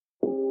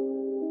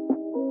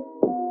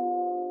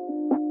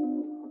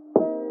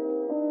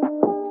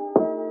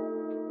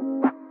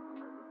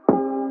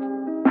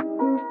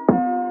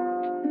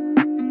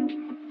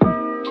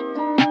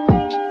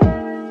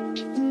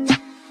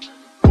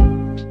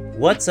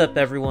What's up,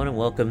 everyone, and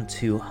welcome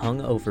to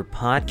Hungover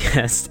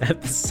Podcast,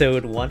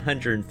 episode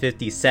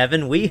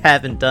 157. We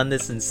haven't done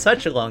this in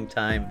such a long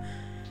time,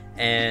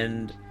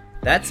 and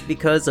that's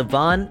because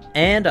Yvonne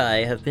and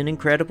I have been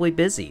incredibly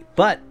busy.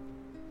 But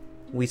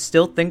we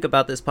still think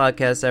about this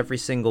podcast every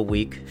single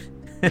week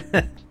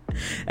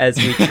as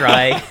we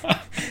try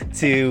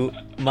to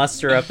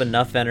muster up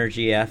enough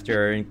energy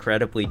after our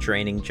incredibly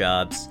draining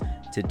jobs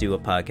to do a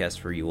podcast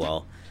for you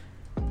all.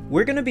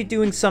 We're going to be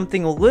doing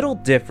something a little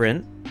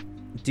different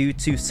due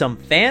to some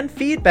fan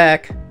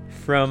feedback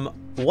from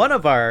one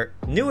of our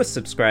newest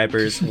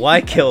subscribers,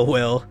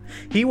 YKillWill.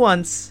 He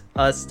wants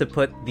us to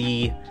put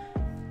the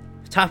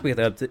topic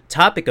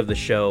of the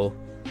show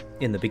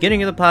in the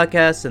beginning of the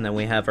podcast, and then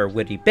we have our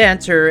witty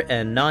banter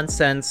and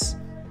nonsense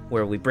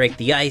where we break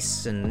the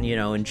ice and,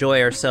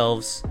 enjoy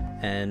ourselves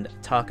and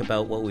talk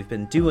about what we've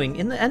been doing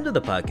in the end of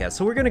the podcast.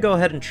 So we're going to go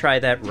ahead and try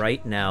that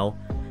right now.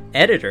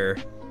 Editor,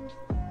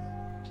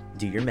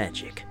 do your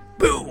magic.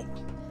 Boom!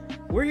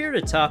 We're here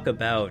to talk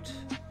about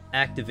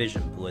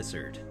Activision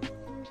Blizzard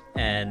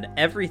and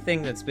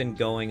everything that's been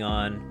going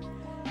on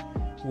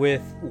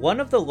with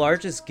one of the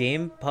largest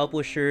game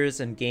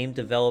publishers and game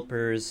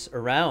developers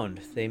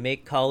around. They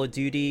make Call of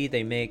Duty,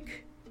 they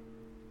make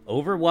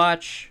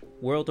Overwatch,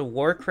 World of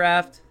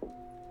Warcraft,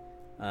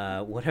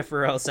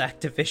 whatever else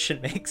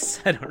Activision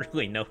makes. I don't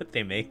really know what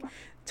they make.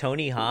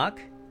 Tony Hawk.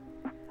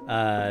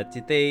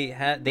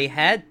 They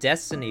had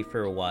Destiny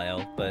for a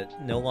while, but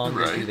no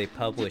longer do they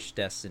publish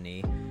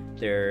Destiny.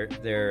 Their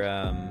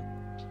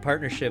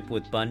partnership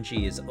with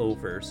Bungie is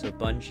over, so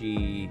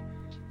Bungie,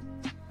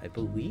 I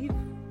believe,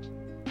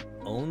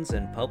 owns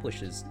and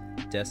publishes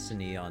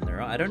Destiny on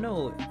their own. I don't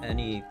know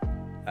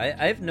I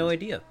have no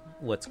idea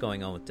what's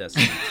going on with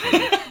Destiny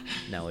 2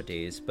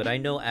 nowadays, but I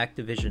know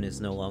Activision is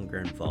no longer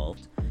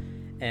involved.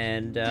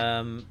 And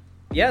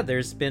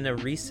there's been a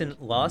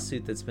recent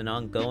lawsuit that's been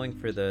ongoing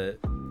for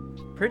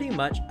pretty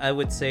much, I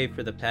would say,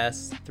 for the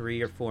past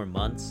 3 or 4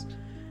 months.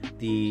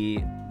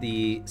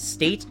 The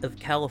state of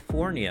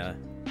California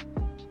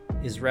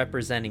is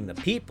representing the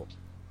people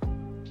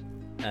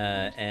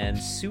and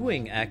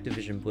suing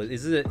Activision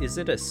Blizzard. Is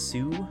it a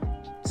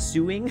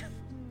suing?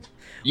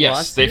 Yes,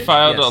 lawsuit? They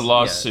filed a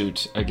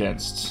lawsuit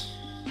against.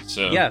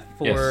 So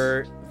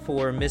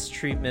for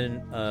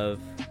mistreatment of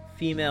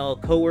female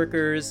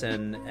coworkers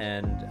and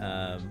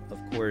of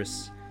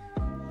course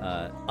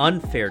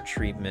unfair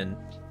treatment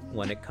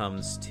when it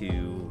comes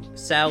to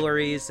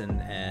salaries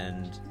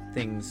and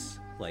things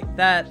like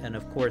that, and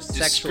of course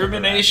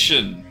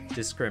discrimination.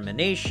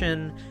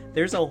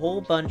 There's a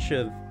whole bunch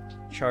of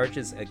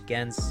charges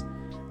against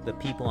the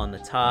people on the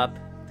top,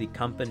 the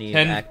company,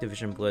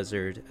 Activision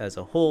Blizzard as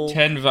a whole.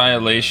 10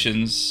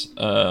 violations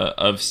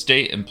of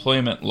state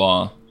employment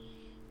law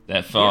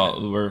that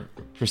were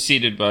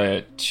preceded by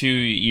a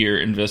 2-year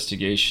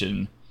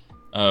investigation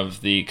of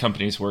the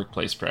company's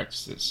workplace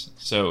practices.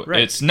 So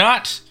It's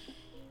not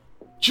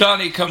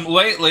Johnny come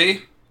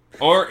lately,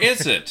 or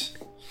is it?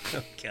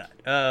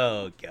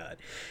 Oh god.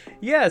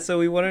 Yeah, so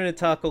we wanted to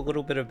talk a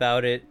little bit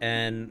about it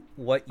and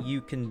what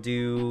you can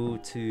do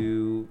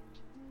to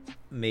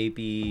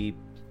maybe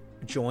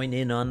join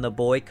in on the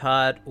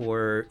boycott,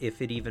 or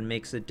if it even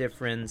makes a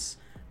difference.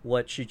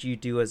 What should you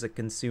do as a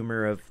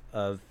consumer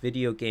of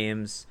video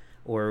games,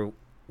 or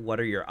what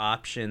are your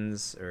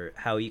options, or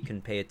how you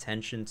can pay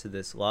attention to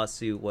this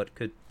lawsuit? What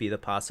could be the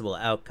possible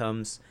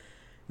outcomes?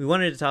 We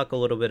wanted to talk a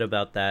little bit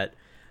about that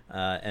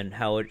and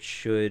how it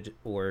should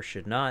or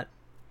should not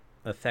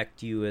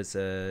affect you as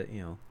a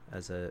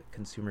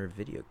consumer of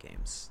video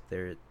games.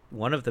 They're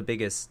one of the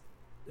biggest,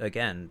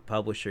 again,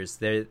 publishers.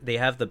 They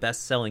have the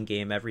best-selling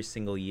game every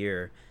single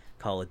year,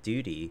 Call of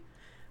Duty.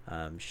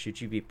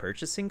 Should you be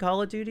purchasing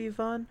Call of Duty,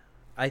 Yvonne?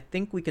 I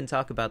think we can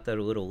talk about that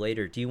a little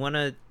later. Do you want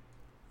to,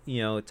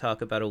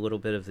 talk about a little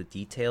bit of the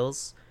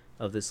details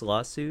of this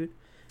lawsuit?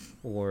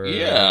 Or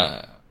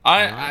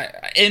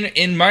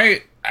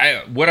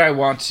what I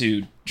want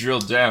to drill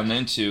down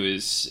into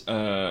is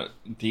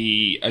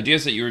the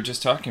ideas that you were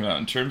just talking about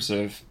in terms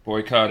of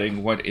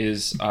boycotting. What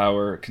is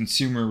our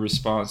consumer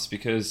response?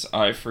 Because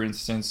if you're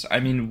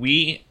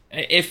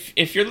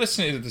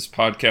listening to this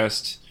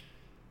podcast,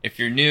 if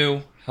you're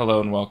new,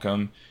 hello and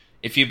welcome.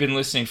 If you've been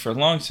listening for a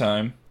long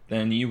time,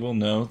 then you will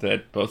know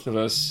that both of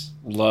us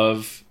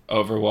love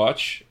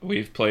Overwatch.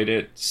 We've played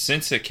it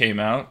since it came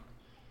out.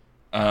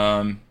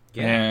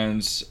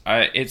 And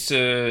it's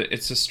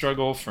a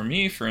struggle for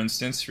me, for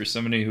instance, for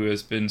somebody who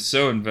has been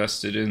so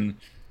invested in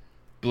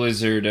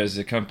Blizzard as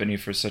a company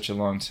for such a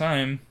long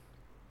time.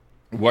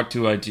 What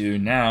do I do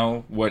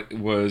now? What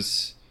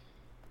was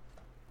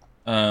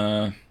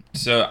so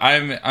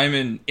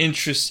I'm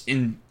interested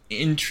in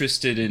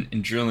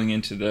drilling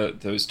into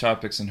those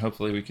topics, and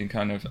hopefully we can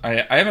kind of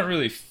I haven't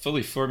really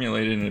fully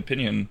formulated an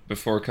opinion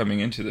before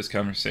coming into this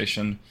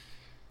conversation.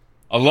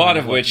 A lot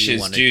of which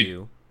is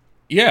due.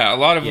 Yeah, a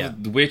lot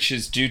of which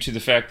is due to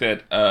the fact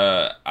that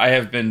I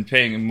have been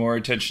paying more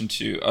attention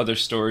to other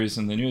stories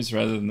in the news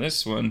rather than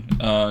this one.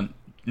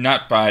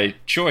 Not by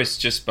choice,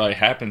 just by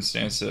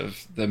happenstance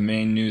of the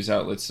main news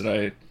outlets that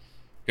I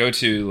go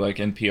to, like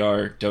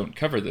NPR, don't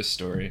cover this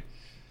story.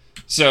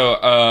 So,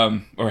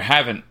 or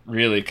haven't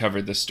really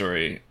covered this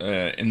story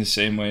in the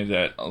same way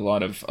that a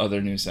lot of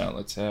other news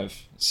outlets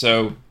have.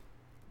 So,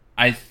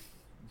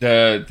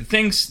 the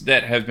things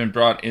that have been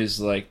brought is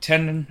like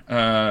 10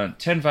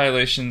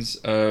 violations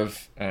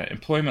of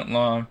employment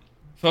law,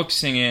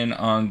 focusing in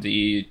on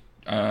the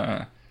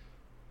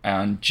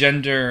on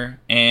gender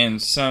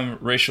and some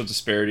racial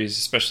disparities,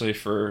 especially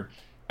for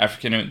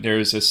African.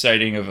 There's a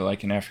sighting of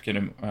like an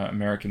African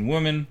American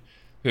woman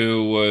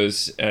who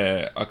was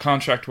a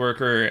contract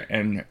worker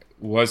and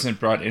wasn't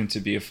brought in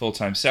to be a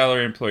full-time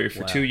salary employee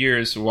for 2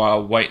 years,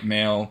 while white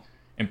male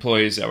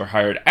employees that were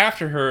hired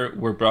after her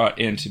were brought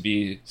in to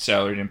be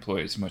salaried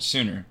employees much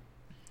sooner.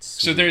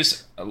 Sweet. So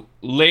there's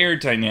layered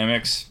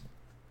dynamics,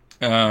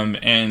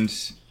 and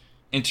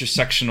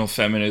intersectional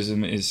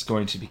feminism is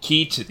going to be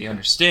key to the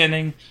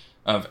understanding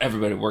of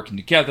everybody working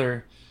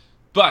together.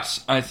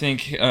 But I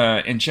think,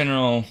 in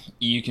general,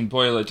 you can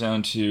boil it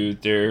down to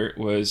there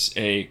was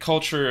a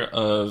culture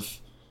of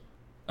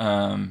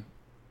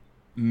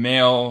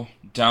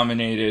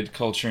male-dominated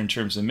culture in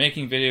terms of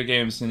making video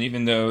games, and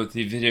even though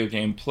the video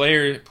game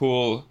player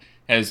pool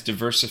has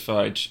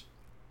diversified,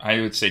 I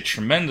would say,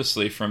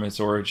 tremendously from its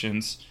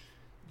origins,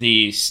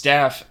 the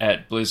staff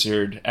at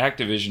Blizzard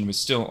Activision was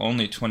still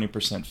only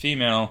 20%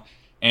 female,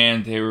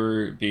 and they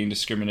were being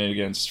discriminated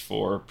against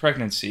for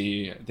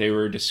pregnancy. They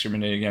were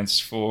discriminated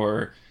against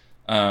for,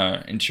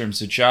 in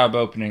terms of job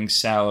openings,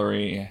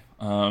 salary,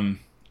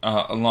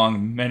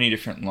 along many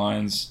different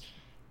lines.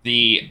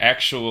 The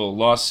actual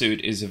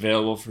lawsuit is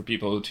available for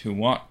people who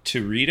want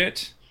to read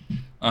it.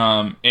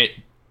 It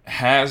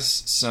has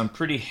some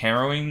pretty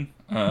harrowing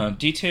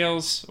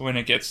details when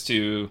it gets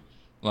to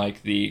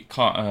like the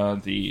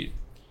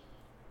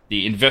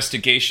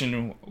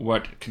investigation,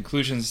 what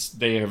conclusions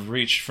they have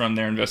reached from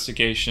their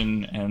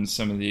investigation, and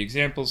some of the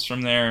examples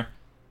from there.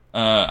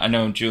 I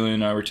know Julian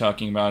and I were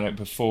talking about it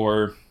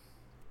before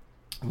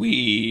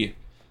we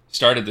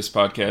started this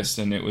podcast,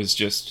 and it was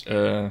just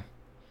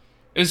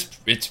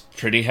it's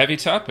pretty heavy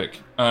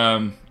topic.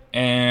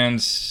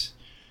 And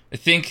I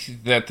think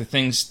that the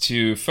things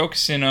to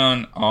focus in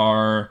on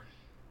are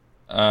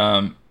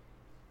some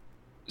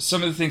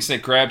of the things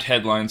that grabbed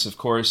headlines, of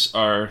course,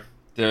 are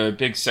the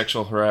big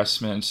sexual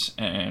harassment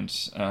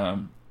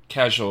and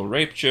casual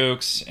rape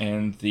jokes,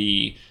 and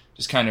the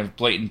just kind of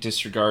blatant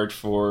disregard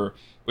for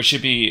what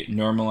should be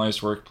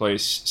normalized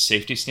workplace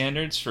safety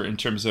standards for in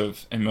terms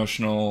of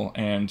emotional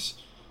and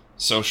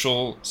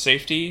social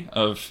safety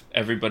of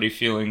everybody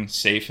feeling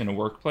safe in a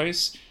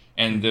workplace,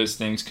 and those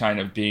things kind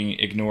of being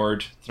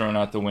ignored, thrown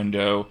out the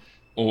window,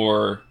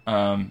 or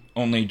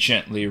only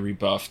gently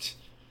rebuffed.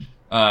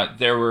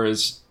 There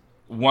was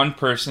one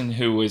person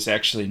who was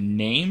actually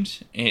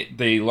named.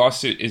 The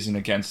lawsuit isn't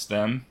against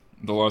them.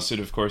 The lawsuit,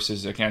 of course,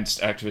 is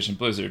against Activision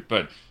Blizzard,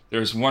 but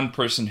there's one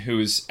person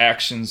whose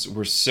actions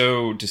were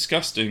so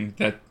disgusting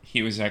that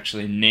he was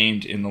actually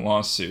named in the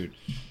lawsuit.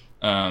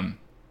 And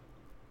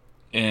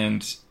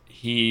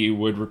he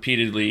would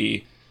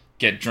repeatedly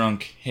get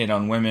drunk, hit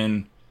on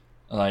women,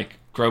 like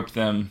grope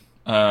them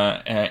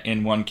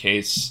in one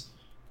case,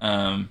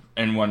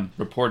 in one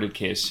reported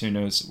case. Who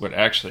knows what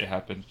actually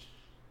happened.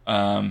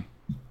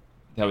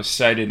 That was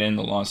cited in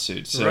the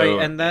lawsuit. So,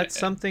 right, and that's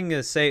something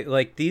to say,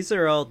 like, these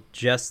are all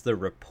just the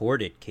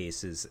reported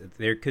cases.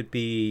 There could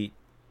be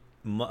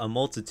a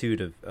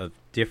multitude of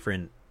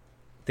different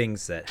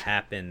things that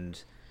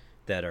happened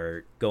that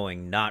are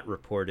going not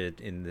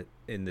reported in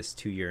this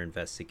 2-year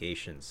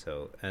investigation.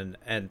 So,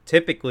 and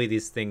typically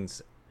these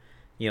things,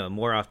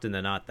 more often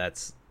than not,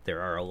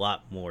 there are a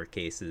lot more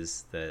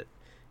cases that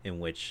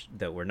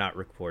were not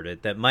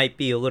reported that might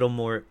be a little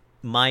more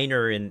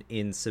minor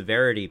in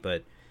severity,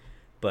 but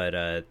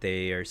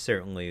they are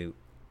certainly,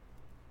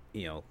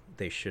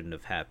 they shouldn't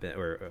have happened,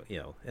 or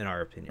in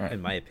our opinion, right.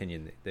 In my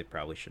opinion, they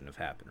probably shouldn't have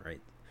happened, right?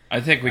 I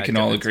think we can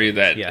all agree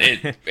that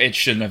it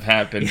shouldn't have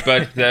happened.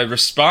 But the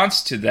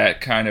response to that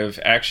kind of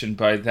action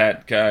by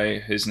that guy,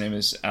 his name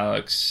is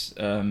Alex.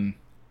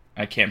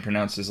 I can't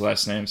pronounce his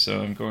last name,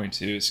 so I'm going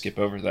to skip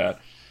over that.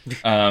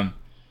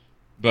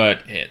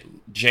 But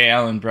J.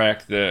 Allen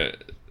Brack, the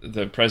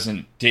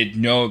president, did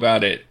know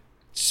about it,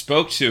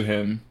 spoke to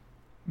him,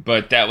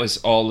 but that was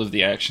all of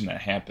the action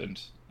that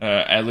happened.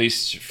 At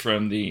least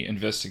from the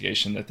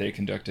investigation that they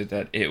conducted,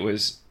 that it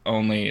was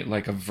only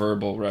like a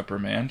verbal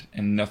reprimand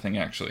and nothing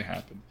actually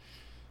happened.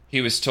 He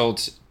was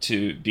told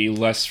to be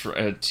less,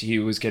 he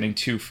was getting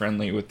too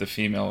friendly with the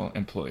female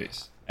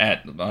employees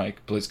at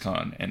like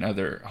BlizzCon and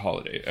other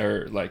holiday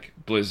or like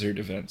Blizzard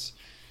events.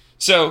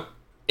 So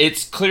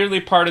it's clearly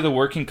part of the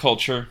working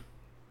culture.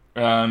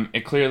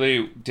 It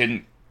clearly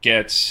didn't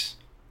get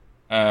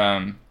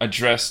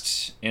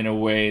addressed in a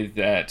way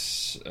that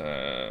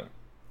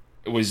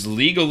was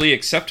legally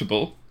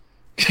acceptable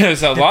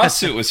because a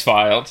lawsuit was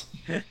filed.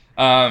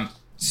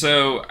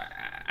 So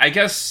I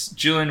guess,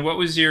 Julian, what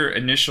was your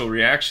initial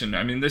reaction?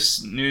 I mean,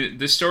 this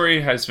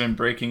story has been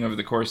breaking over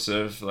the course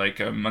of like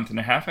a month and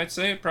a half, I'd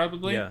say,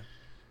 probably. Yeah.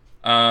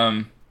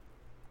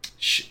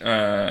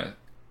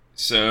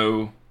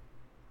 So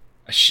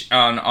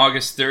on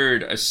August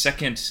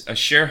 3rd, a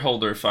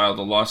shareholder filed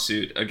a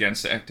lawsuit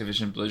against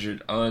Activision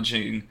Blizzard,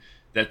 alleging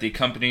that the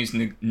company's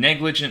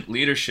negligent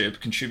leadership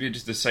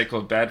contributed to the cycle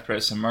of bad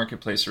press and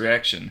marketplace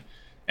reaction,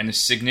 and a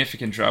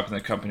significant drop in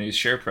the company's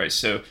share price.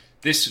 So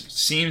this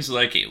seems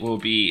like it will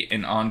be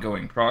an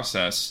ongoing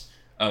process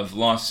of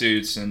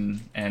lawsuits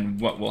and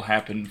what will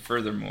happen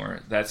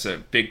furthermore. That's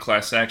a big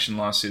class action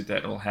lawsuit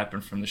that will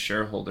happen from the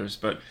shareholders.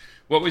 But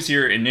what was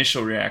your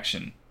initial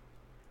reaction?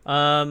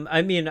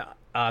 I mean,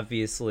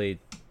 obviously,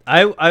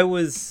 I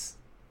was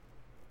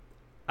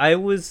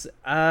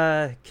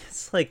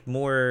guess like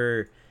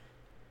more,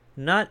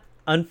 not,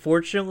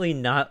 unfortunately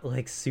not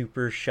like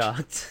super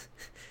shocked,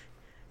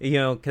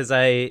 because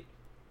I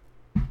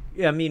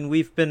mean,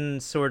 we've been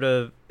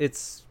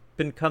it's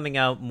been coming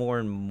out more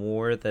and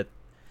more that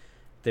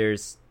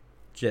there's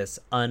just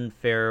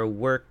unfair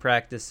work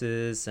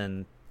practices,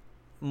 and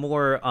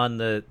more on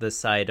the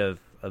side of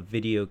a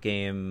video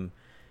game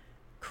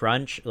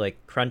crunch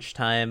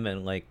time,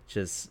 and like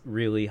just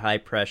really high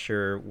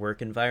pressure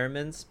work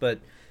environments. But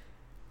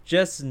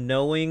just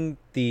knowing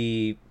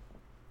the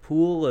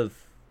pool of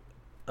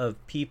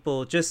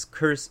people, just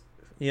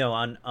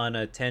on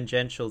a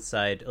tangential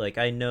side, like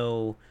I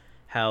know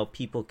how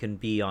people can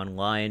be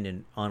online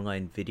in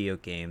online video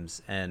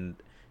games, and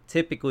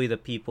typically the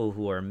people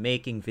who are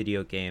making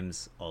video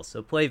games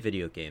also play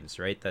video games,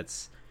 right?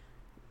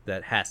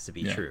 That has to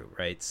be true,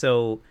 right?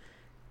 So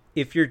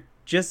if you're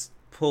just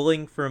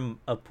pulling from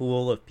a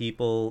pool of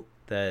people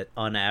that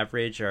on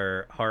average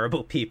are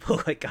horrible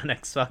people, like on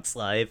Xbox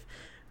Live,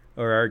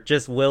 or are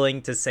just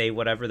willing to say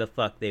whatever the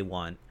fuck they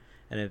want,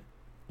 and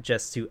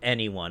just to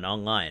anyone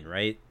online,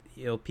 right?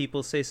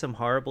 People say some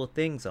horrible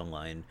things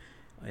online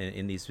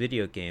in these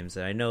video games,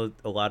 and I know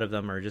a lot of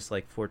them are just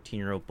like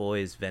 14-year-old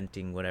boys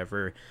venting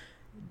whatever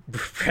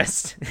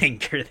repressed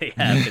anger they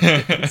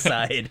have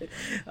inside.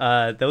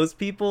 Those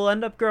people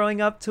end up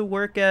growing up to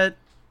work at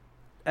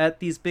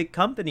these big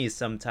companies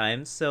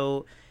sometimes,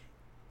 so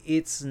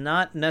it's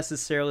not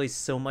necessarily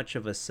so much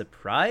of a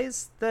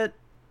surprise that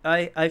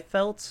I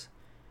felt,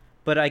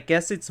 but I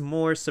guess it's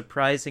more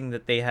surprising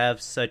that they have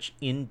such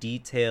in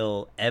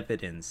detail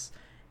evidence,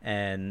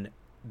 and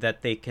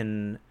that they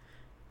can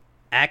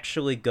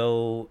actually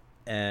go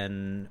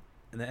and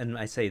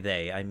I say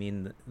they, I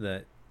mean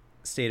the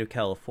state of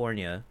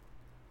California,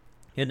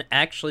 and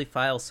actually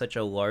file such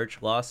a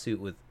large lawsuit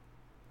with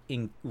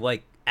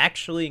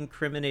actually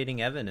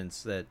incriminating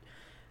evidence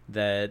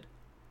that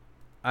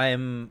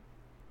I'm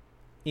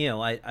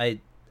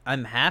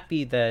I'm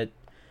happy that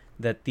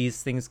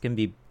these things can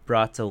be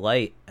brought to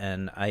light,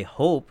 and I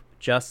hope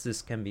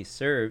justice can be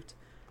served.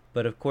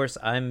 But of course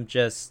I'm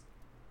just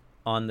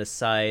on the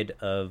side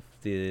of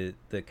the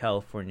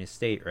California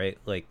state, right?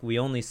 Like, we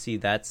only see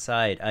that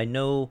side. I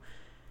know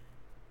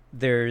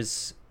they're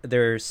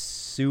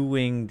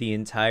suing the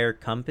entire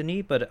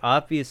company, but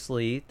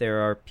obviously there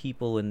are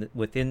people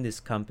within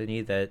this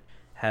company that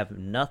have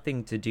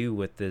nothing to do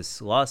with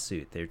this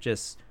lawsuit. They're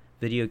just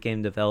video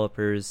game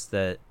developers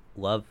that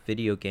love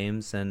video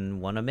games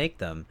and want to make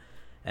them,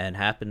 and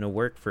happen to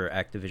work for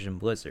Activision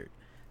Blizzard.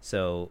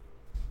 So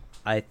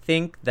I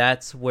think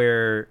that's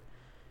where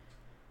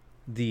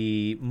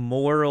the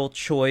moral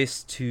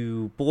choice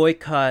to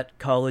boycott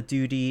Call of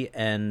Duty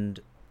and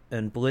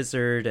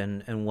Blizzard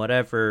and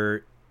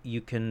whatever,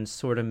 you can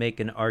sort of make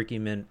an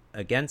argument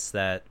against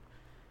that.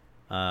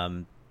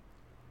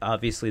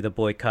 Obviously the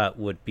boycott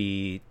would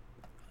be,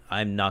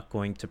 I'm not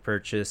going to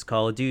purchase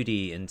Call of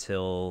Duty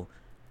until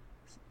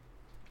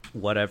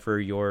whatever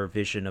your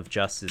vision of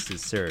justice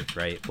is served,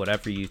 right?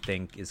 Whatever you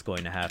think is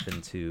going to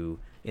happen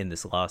in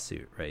this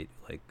lawsuit, right?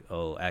 Like,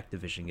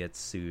 Activision gets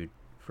sued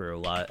for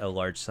a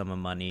large sum of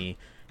money,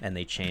 and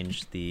they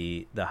change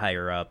the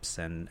higher ups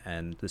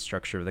and the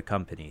structure of the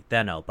company,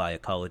 then I'll buy a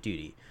Call of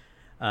Duty.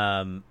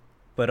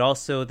 But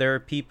also there are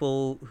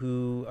people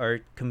who are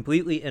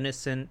completely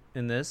innocent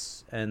in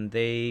this, and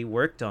they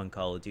worked on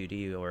Call of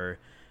Duty or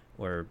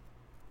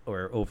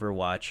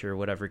Overwatch or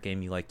whatever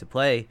game you like to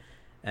play,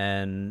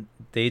 and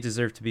they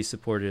deserve to be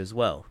supported as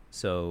well.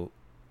 So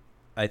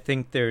I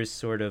think there's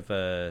sort of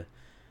a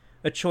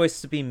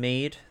choice to be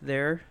made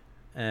there.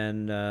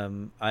 And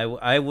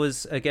I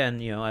was,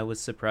 again, I was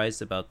surprised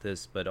about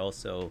this, but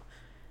also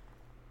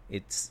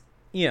it's,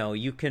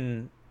 you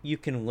can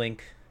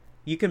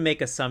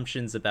make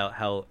assumptions about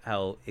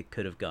how it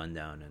could have gone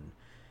down, and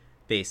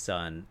based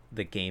on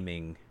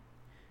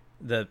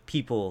the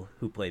people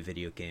who play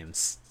video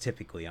games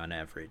typically on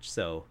average.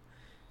 So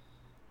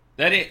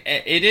that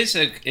it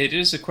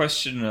is a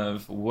question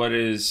of what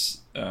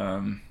is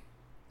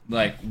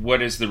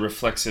what is the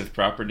reflexive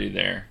property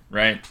there,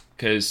 right?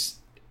 Because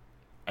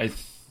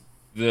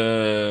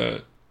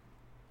the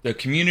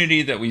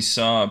community that we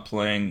saw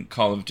playing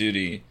Call of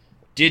Duty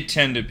did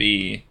tend to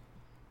be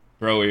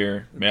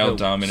broier, male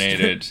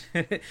dominated,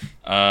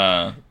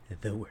 the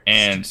worst.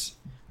 And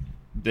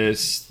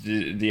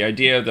the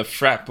idea of the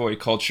frat boy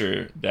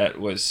culture that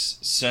was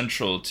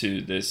central to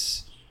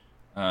this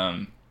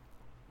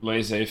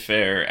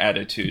laissez-faire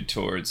attitude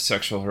towards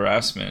sexual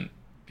harassment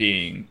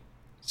being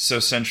so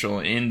central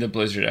in the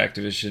Blizzard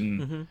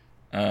Activision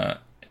uh,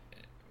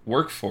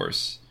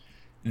 workforce,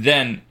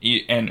 then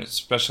and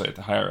especially at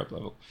the higher up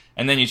level,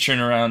 and then you turn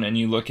around and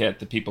you look at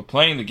the people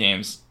playing the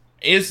games.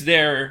 Is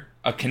there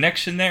a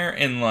connection there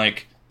in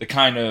like the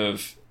kind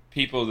of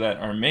people that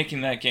are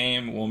making that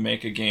game will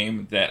make a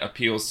game that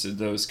appeals to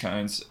those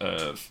kinds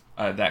of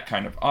that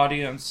kind of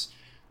audience,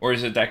 or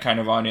is it that kind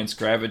of audience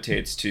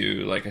gravitates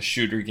to like a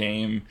shooter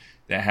game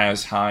that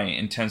has high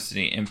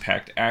intensity,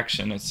 impact,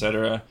 action,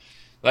 etc.?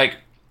 Like,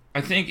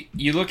 I think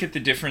you look at the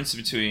difference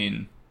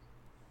between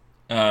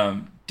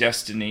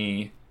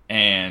Destiny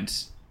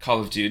and Call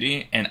of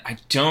Duty, and I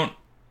don't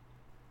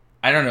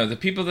know. The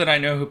people that I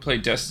know who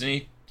played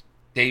Destiny,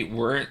 they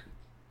weren't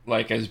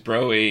like as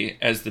bro-y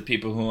as the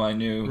people who I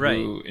knew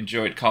who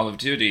enjoyed Call of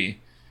Duty.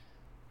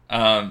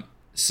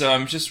 So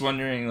I'm just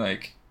wondering,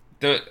 like,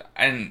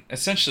 and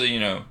essentially,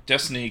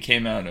 Destiny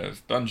came out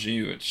of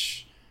Bungie,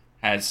 which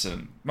had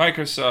some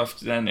Microsoft,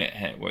 then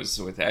it was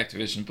with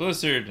Activision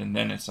Blizzard, and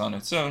then it's on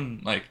its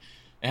own. Like,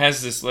 it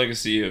has this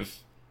legacy of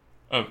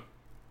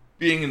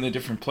being in the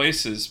different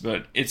places,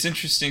 but it's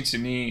interesting to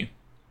me.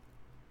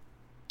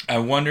 I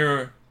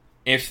wonder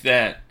if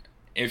the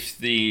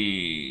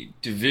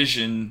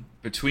division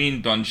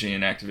between Bungie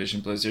and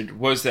Activision Blizzard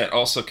was that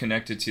also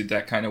connected to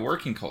that kind of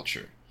working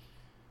culture,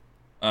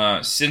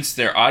 since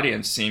their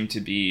audience seemed to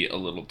be a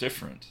little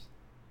different.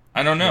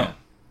 I don't know. Yeah.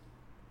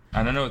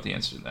 I don't know what the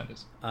answer to that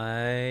is.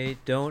 I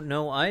don't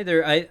know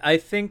either. I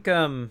think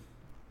I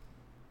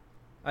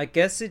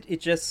guess it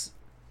just,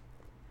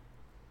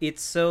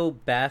 it's so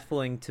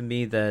baffling to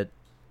me that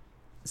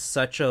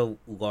such a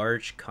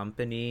large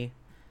company,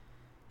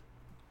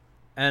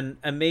 and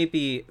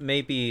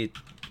maybe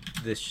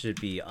this should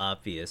be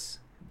obvious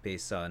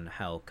based on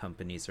how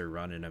companies are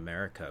run in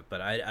America, but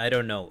I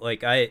don't know.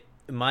 Like,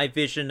 my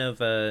vision of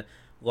a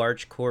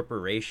large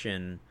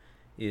corporation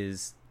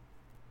is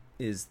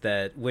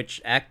that, which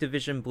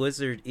Activision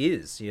Blizzard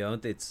is,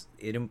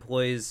 it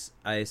employs,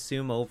 I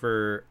assume,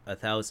 over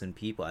 1,000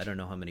 people. I don't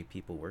know how many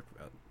people work,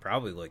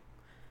 probably like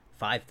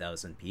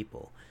 5,000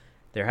 people.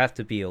 There have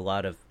to be a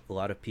lot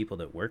of people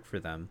that work for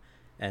them,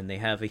 and they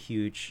have a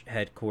huge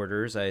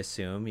headquarters, I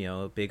assume,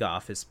 a big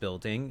office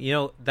building.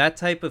 That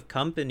type of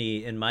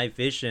company, in my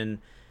vision,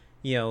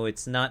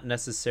 it's not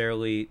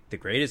necessarily the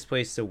greatest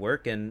place to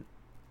work in,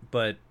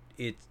 but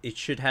it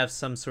should have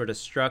some sort of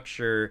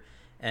structure,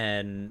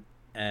 and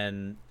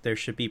there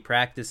should be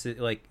practices,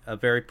 like a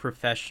very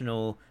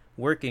professional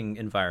working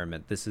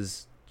environment. This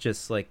is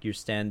just like your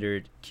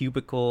standard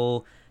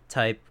cubicle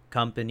type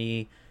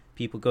company.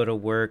 People go to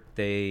work,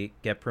 they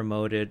get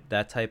promoted,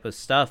 that type of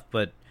stuff.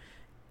 But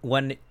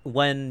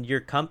when your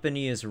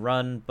company is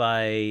run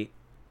by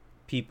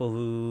people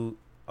who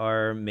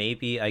are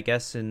maybe, I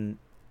guess,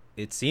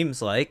 it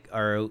seems like,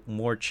 are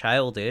more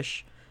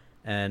childish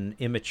and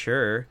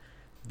immature,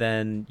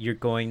 then you're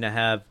going to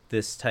have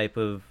this type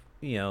of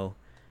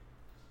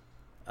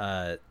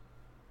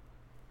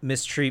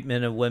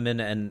mistreatment of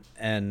women,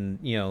 and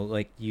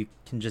like, you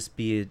can just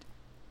be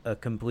a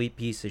complete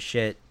piece of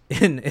shit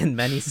in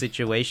many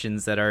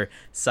situations that are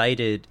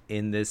cited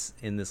in this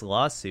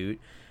lawsuit,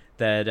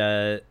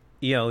 that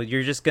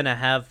you're just gonna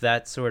have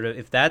that sort of,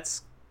 if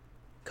that's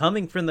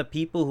coming from the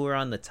people who are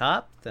on the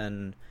top,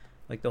 then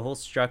like the whole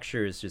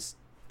structure is just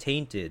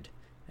tainted,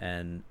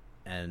 and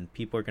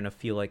people are gonna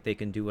feel like they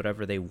can do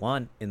whatever they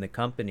want in the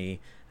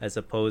company, as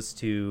opposed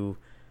to,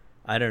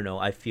 I don't know,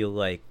 I feel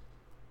like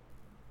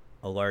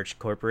a large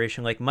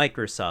corporation like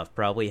Microsoft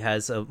probably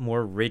has a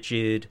more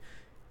rigid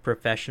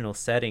professional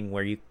setting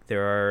where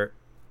there are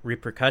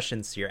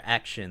repercussions to your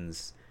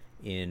actions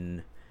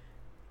in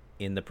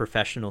the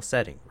professional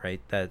setting,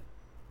 right? That,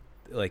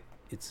 like,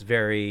 it's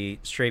very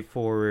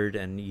straightforward,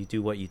 and you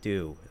do what you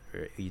do,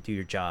 or you do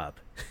your job.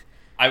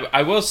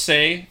 I will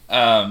say,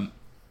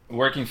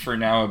 working for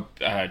now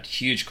a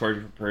huge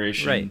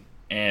corporation, right,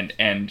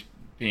 and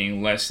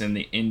being less in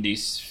the indie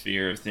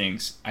sphere of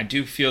things, I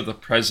do feel the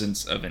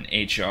presence of an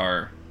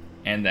HR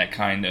and that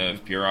kind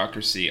of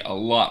bureaucracy a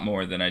lot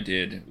more than I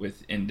did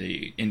with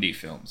indie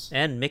films.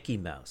 And Mickey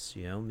Mouse,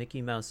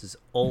 Mickey Mouse is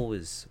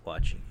always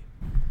watching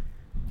you.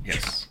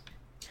 Yes.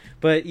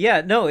 But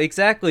yeah, no,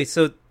 exactly.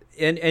 So,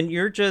 and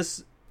you're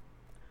just,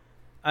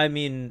 I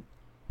mean,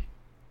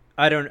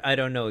 I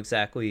don't know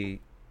exactly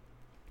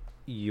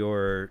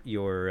your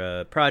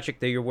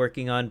project that you're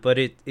working on, but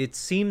it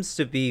seems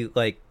to be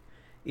like,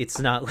 it's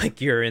not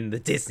like you're in the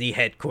Disney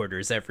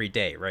headquarters every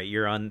day, right?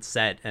 You're on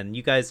set, and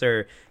you guys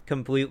are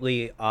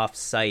completely off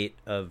site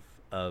of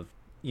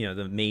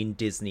the main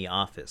Disney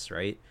office,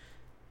 right?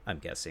 I'm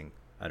guessing.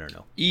 I don't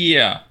know.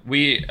 Yeah,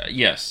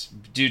 yes,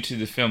 due to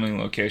the filming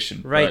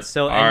location, right? But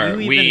so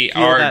and you even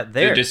feel that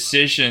there. The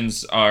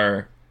decisions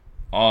are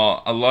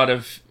a lot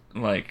of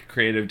like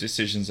creative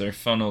decisions are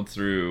funneled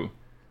through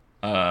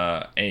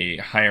a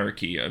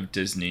hierarchy of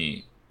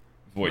Disney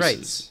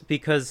voices, right?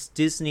 Because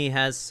Disney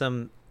has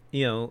some,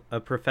 a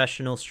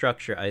professional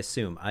structure, I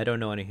assume. I don't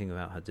know anything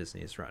about how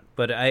Disney is run,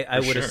 but I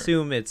would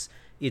assume it's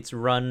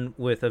run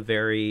with a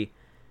very,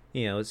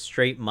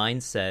 straight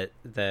mindset,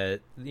 that,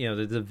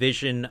 the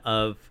vision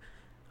of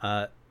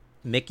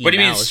Mickey What do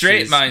you mean Mouse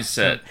straight is-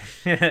 mindset?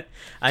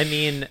 I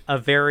mean a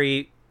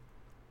very,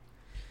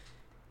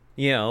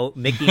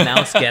 Mickey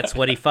Mouse gets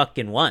what he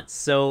fucking wants.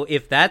 So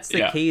if that's the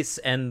Yeah. case,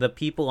 and the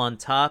people on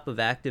top of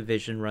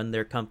Activision run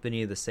their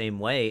company the same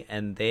way,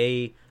 and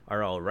they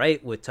are all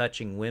right with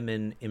touching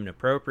women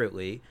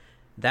inappropriately,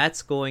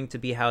 that's going to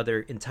be how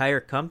their entire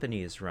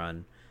company is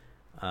run.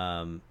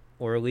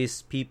 Or at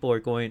least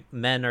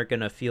men are going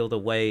to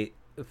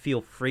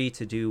feel free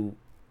to do,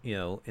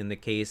 in the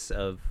case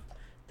of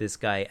this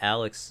guy,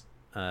 Alex,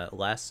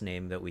 last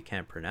name that we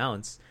can't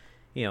pronounce,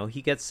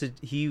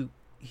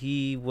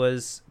 he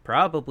was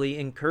probably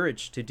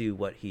encouraged to do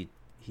what he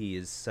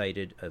is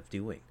cited of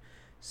doing.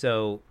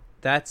 So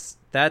that's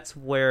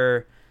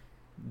where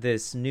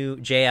this new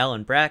J.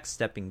 Allen Brack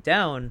stepping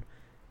down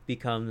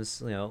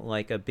becomes,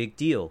 like a big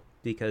deal,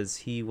 because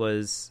he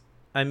was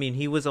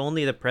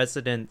only the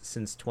president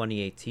since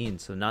 2018,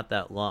 so not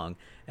that long.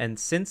 And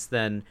since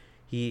then,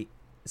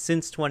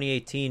 since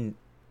 2018,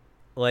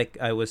 like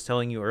I was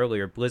telling you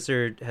earlier,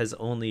 Blizzard has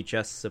only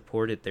just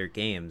supported their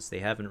games. They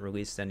haven't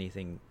released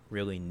anything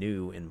really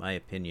new, in my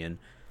opinion,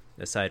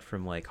 aside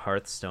from like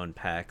Hearthstone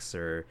packs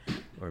or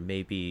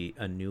maybe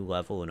a new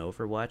level in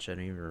Overwatch. I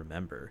don't even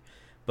remember.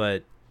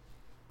 But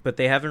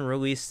they haven't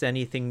released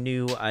anything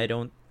new,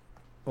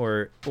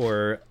 or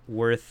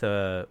worth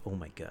oh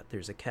my god,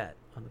 there's a cat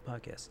on the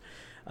podcast.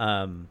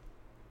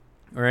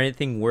 Or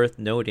anything worth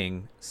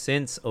noting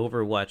since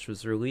Overwatch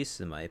was released,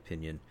 in my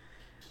opinion.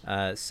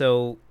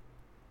 So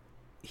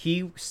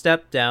he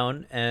stepped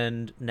down,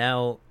 and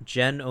now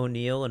Jen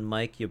O'Neill and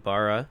Mike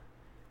Ybarra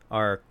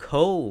are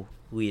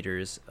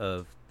co-leaders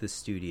of the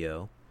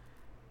studio,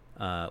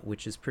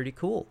 which is pretty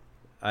cool.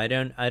 I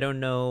don't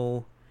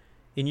know.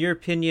 In your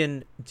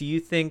opinion, do you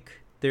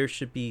think there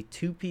should be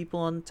two people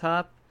on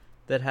top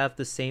that have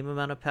the same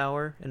amount of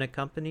power in a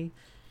company?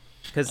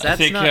 Because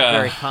that's not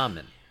very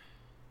common.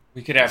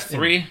 We could have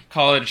three,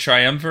 call it a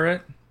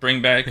triumvirate,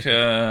 bring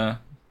that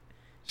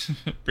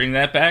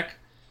back.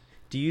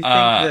 Do you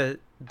think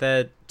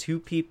that two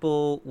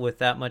people with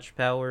that much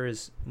power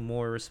is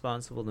more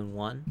responsible than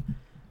one?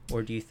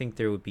 Or do you think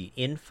there would be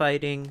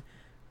infighting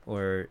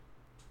or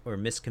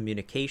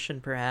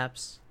miscommunication,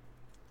 perhaps?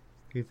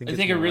 I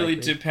think it really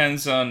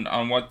depends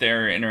on what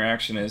their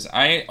interaction is.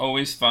 I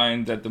always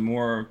find that the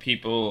more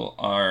people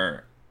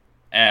are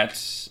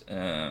at...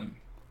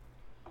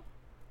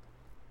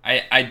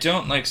 I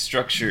don't like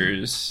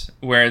structures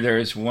where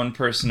there's one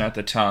person at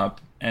the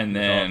top and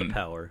then... all the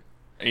power.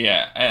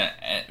 Yeah,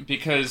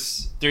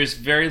 because there's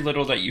very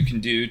little that you can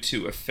do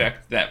to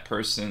affect that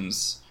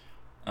person's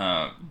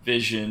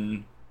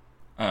vision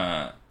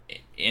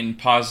in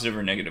positive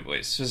or negative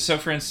ways. So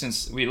for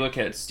instance, we look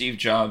at Steve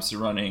Jobs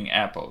running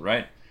Apple,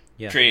 right?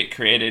 Yeah.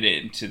 Created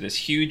it into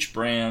this huge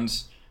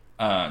brand,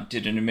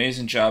 did an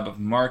amazing job of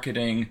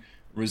marketing,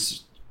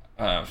 was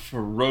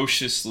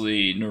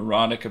ferociously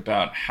neurotic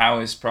about how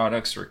his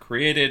products were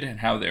created and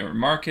how they were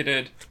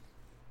marketed.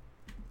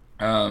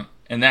 And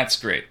that's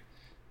great.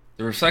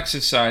 The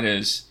reflexive side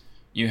is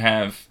you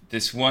have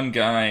this one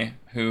guy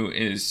who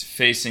is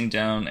facing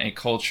down a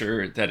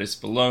culture that is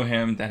below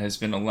him, that has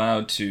been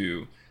allowed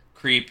to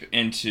creep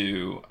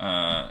into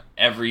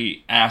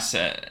every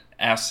asset,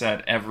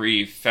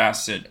 every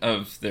facet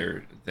of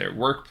their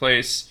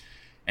workplace,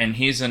 and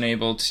he's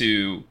unable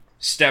to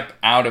step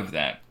out of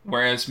that.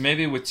 Whereas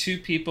maybe with two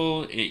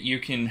people, you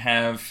can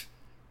have,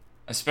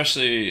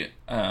 especially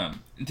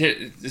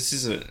this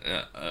is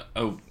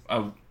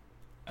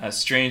a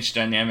strange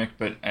dynamic,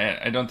 but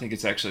I don't think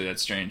it's actually that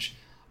strange.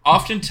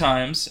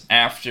 Oftentimes,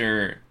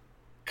 after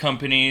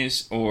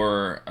companies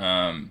or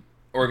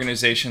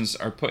organizations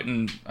are put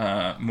in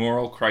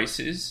moral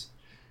crises,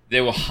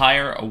 they will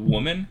hire a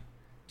woman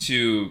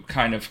to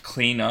kind of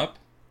clean up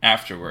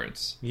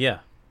afterwards. Yeah.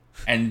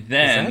 And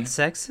then... Is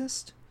that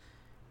sexist?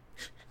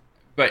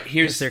 But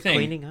here's the thing.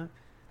 Cleaning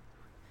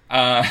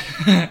up?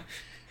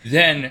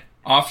 Then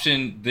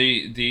often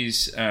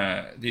these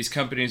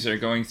companies are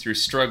going through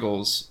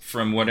struggles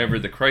from whatever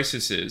the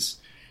crisis is,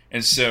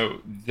 and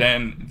so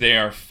then they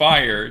are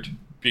fired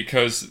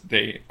because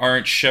they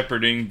aren't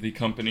shepherding the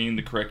company in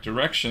the correct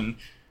direction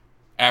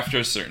after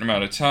a certain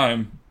amount of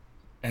time,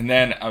 and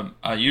then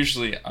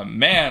usually a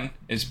man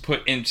is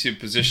put into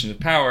position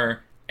of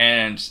power,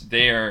 and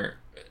they are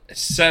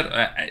set.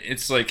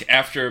 It's like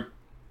after a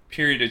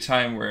period of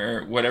time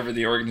where whatever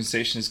the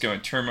organization is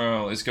going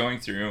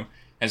through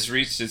has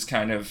reached its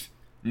kind of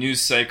news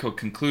cycle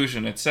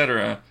conclusion,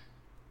 etc.,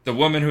 the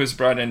woman who is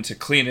brought in to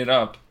clean it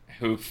up,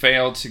 who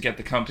failed to get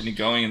the company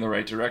going in the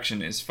right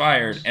direction, is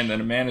fired, and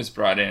then a man is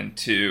brought in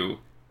to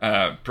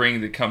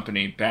bring the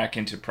company back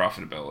into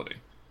profitability.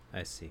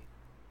 I see.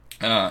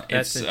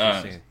 That's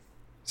interesting.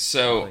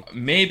 So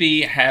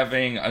maybe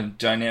having a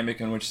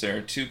dynamic in which there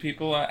are two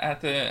people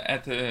at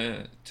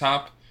the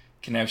top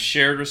can have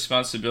shared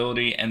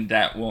responsibility, and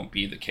that won't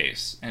be the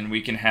case. And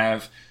we can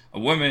have a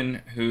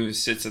woman who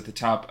sits at the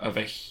top of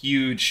a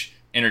huge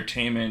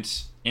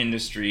entertainment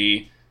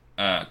industry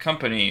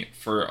company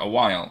for a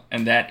while,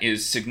 and that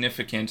is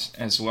significant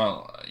as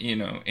well,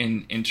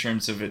 in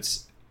terms of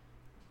its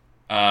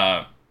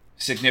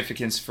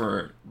significance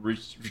for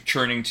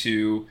returning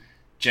to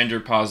gender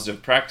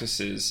positive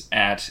practices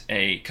at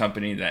a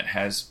company that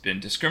has been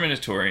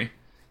discriminatory,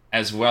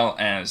 as well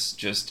as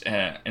just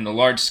in a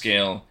large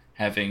scale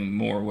having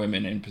more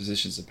women in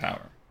positions of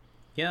power.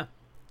 Yeah.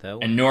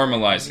 And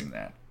normalizing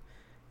that.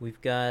 We've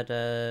got...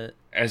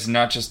 as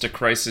not just a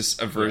crisis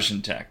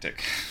aversion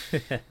tactic.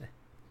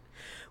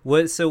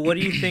 So what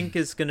do you think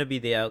is going to be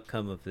the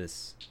outcome of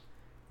this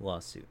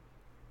lawsuit?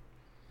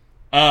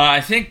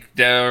 I think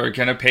they're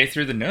going to pay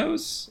through the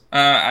nose.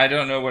 I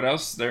don't know what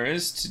else there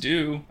is to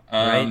do.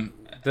 Right.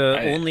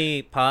 The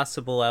only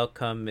possible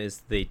outcome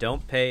is they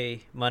don't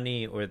pay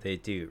money or they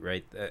do,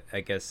 right?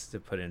 I guess to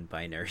put in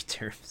binary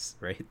terms,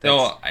 right?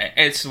 So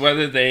it's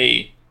whether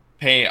they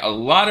pay a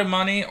lot of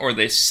money or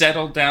they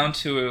settle down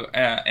to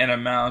an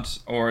amount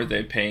or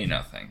they pay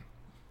nothing.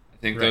 I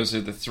think those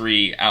are the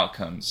three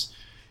outcomes.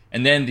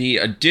 And then the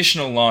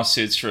additional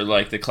lawsuits for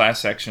like the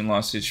class action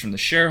lawsuits from the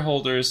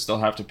shareholders, they'll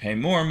have to pay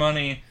more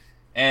money.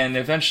 And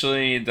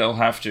eventually they'll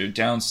have to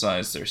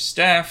downsize their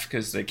staff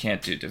because they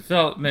can't do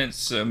development.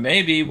 So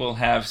maybe we'll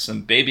have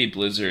some baby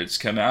blizzards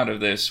come out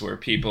of this where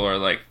people are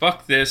like,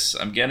 fuck this,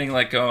 I'm getting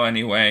let go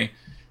anyway.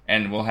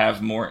 And we'll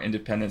have more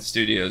independent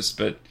studios.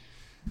 But,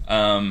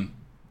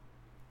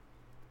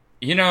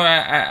 you know,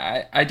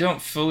 I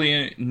don't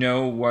fully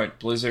know what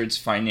Blizzard's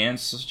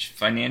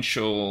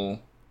financial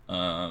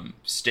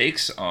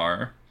stakes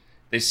are.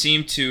 They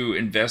seem to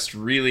invest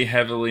really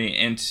heavily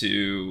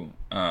into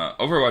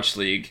Overwatch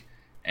League.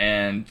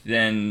 And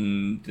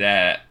then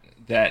that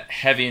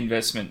heavy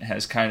investment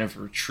has kind of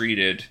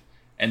retreated,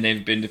 and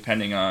they've been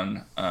depending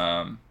on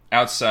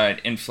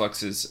outside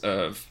influxes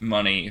of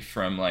money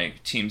from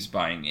like teams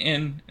buying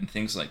in and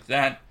things like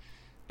that,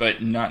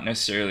 but not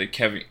necessarily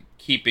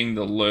keeping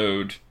the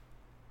load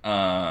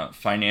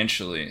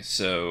financially.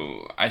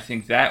 So I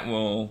think that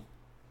will.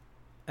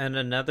 And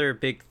another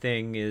big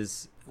thing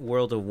is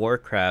World of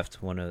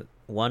Warcraft, one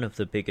of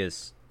the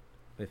biggest,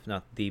 if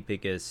not the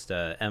biggest,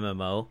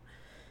 MMO.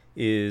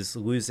 Is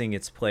losing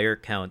its player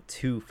count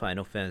to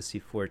Final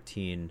Fantasy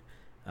XIV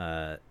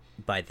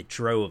by the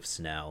droves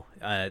now.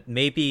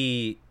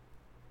 Maybe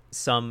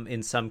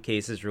in some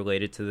cases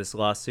related to this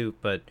lawsuit,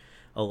 but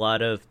a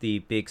lot of the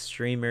big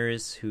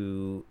streamers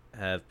who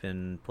have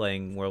been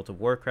playing World of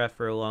Warcraft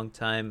for a long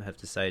time have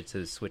decided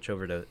to switch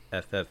over to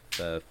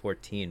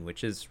FF14,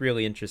 which is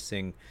really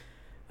interesting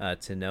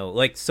to know.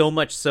 Like, so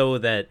much so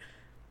that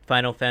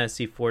Final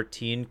Fantasy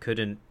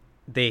XIV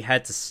they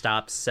had to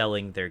stop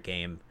selling their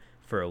game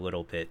for a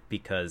little bit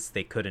because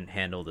they couldn't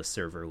handle the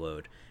server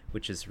load,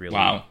 which is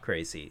really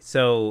crazy.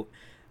 So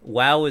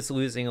WoW is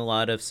losing a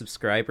lot of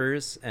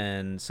subscribers,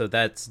 and so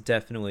that's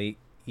definitely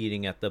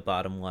eating at the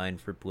bottom line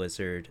for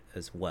Blizzard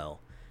as well.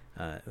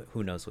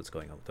 Who knows what's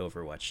going on with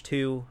Overwatch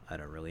 2? I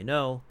don't really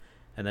know.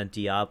 And then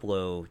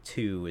Diablo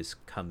 2 is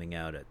coming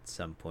out at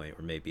some point,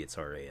 or maybe it's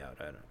already out.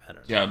 I don't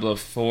know. Diablo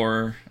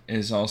 4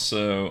 is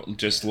also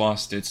just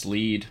lost its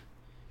lead.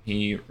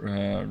 He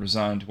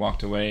resigned,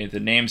 walked away. The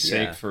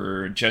namesake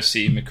for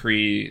Jesse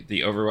McCree,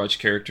 the Overwatch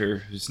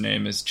character, whose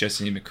name is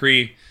Jesse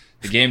McCree,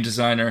 the game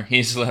designer,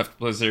 he's left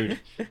Blizzard,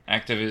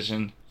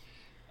 Activision.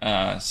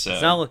 So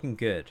it's not looking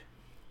good.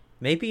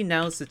 Maybe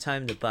now's the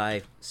time to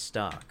buy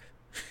stock.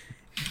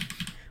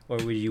 Or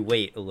would you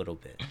wait a little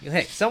bit?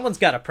 Hey, someone's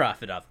got to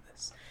profit off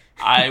this.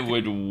 I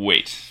would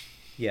wait.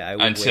 Yeah, I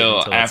would until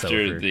wait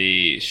after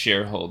the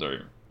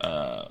shareholder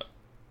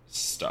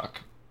stock.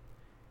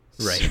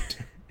 Right.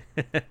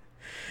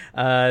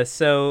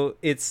 So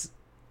it's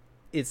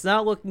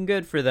not looking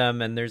good for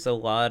them, and there's a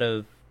lot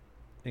of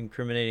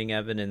incriminating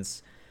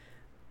evidence,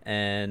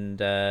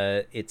 and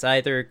it's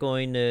either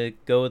going to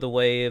go the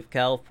way of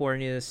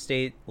California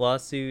state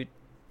lawsuit,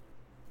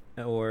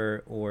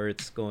 or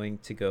it's going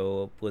to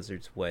go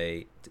Blizzard's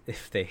way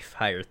if they've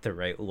hired the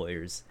right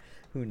lawyers.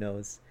 Who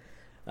knows?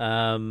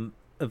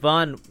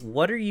 Yvonne,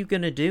 what are you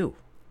gonna do?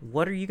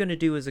 What are you gonna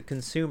do as a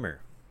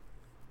consumer?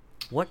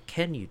 What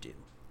can you do?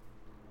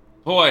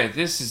 Boy,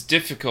 this is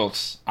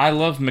difficult. I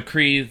love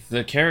McCree,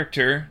 the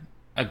character.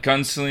 A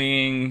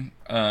gunslinging,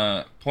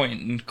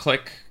 point and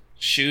click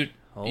shoot.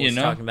 Oh, you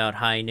know, talking about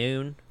High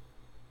Noon.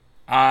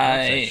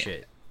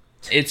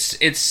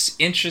 It's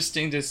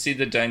interesting to see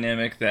the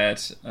dynamic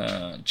that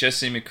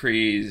Jesse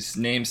McCree's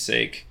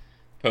namesake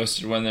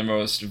posted one of the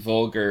most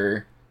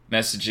vulgar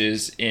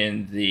messages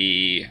in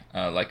the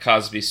like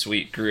Cosby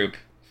Suite group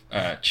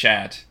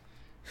chat,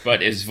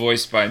 but is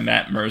voiced by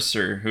Matt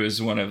Mercer, who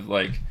is one of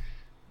like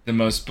the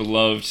most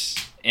beloved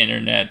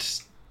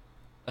internet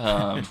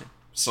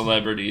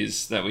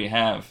celebrities that we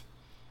have.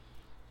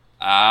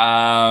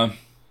 I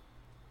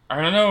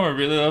don't know. I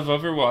really love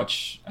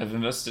Overwatch. I've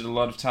invested a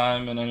lot of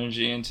time and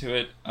energy into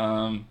it.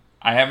 I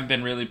haven't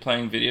been really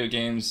playing video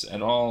games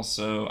at all,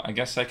 so I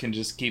guess I can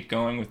just keep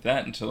going with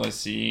that until I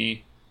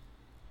see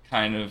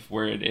kind of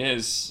where it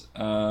is.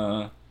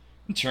 In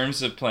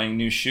terms of playing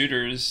new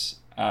shooters,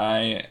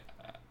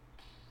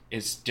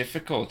 it's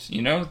difficult.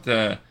 You know,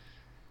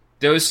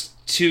 those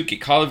two,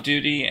 Call of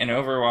Duty and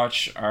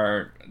Overwatch,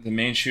 are the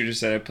main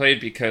shooters that I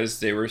played because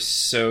they were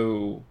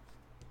so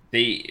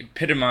they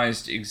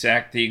epitomized the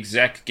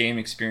exact game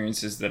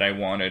experiences that I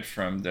wanted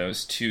from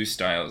those two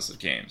styles of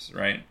games,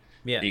 right?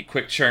 Yeah. The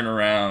quick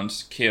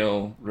turnaround,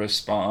 kill,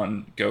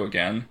 respawn, go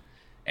again,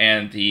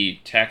 and the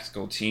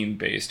tactical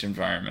team-based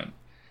environment.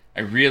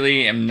 I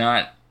really am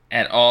not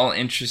at all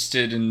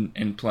interested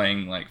in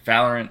playing like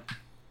Valorant.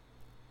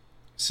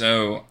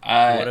 So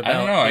what about I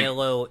don't know.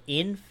 Halo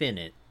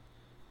Infinite?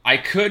 I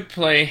could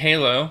play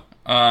Halo.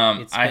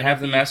 I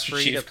have the Master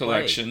Chief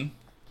Collection,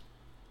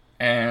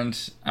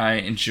 and I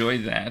enjoy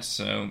that.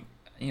 So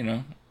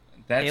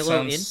that Halo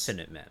sounds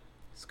Infinite, man.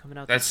 It's coming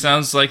out. That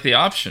sounds like the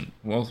option.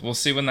 We'll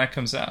see when that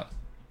comes out.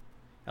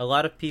 A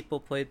lot of people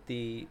played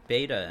the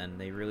beta and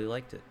they really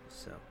liked it,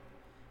 so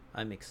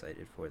I'm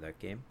excited for that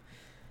game.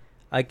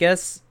 I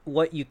guess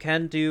what you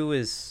can do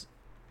is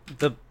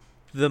the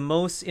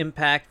most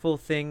impactful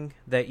thing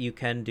that you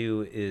can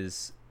do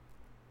is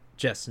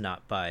just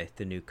not buy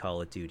the new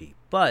Call of Duty.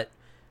 But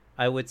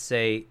I would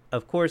say,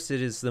 of course,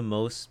 it is the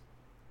most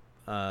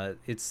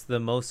it's the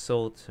most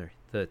sold, or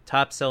the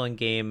top selling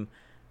game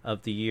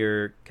of the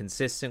year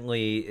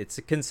consistently. It's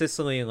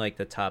consistently in like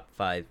the top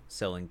 5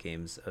 selling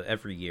games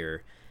every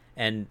year,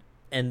 and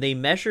they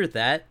measure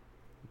that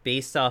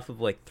based off of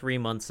like 3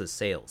 months of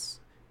sales.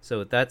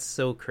 So that's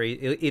so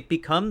crazy.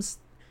 It comes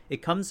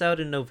out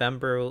in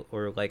November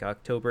or like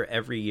October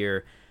every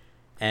year,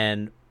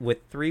 and with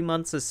 3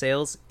 months of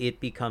sales, it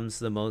becomes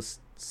the most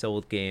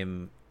sold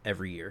game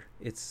every year.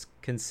 It's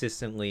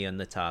consistently in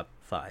the top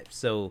 5.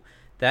 So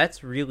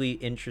that's really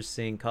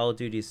interesting. Call of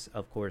Duty's,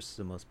 of course,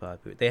 the most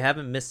popular. They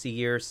haven't missed a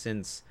year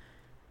since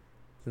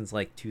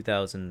like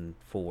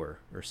 2004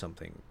 or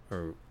something,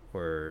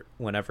 or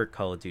whenever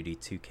Call of Duty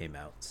 2 came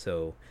out.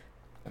 So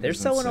they're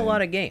selling a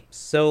lot of games.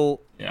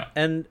 So yeah.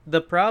 And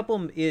the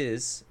problem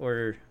is,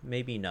 or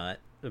maybe not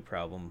the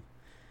problem,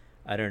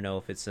 I don't know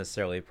if it's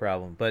necessarily a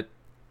problem, but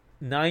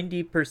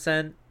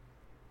 90%,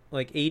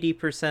 like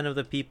 80% of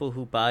the people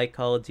who buy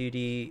Call of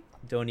Duty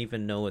don't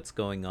even know what's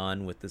going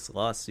on with this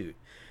lawsuit.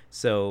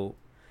 So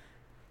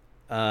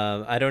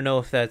I don't know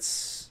if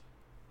that's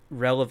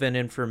relevant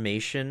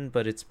information,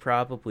 but it's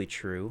probably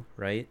true,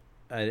 right?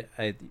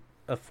 A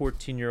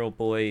 14-year-old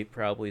boy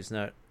probably is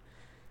not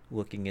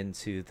looking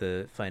into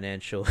the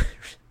financial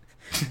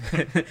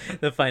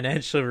the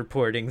financial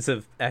reportings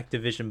of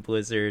Activision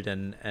Blizzard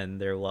and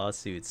their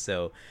lawsuits.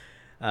 So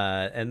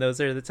and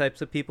those are the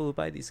types of people who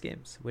buy these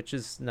games, which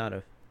is not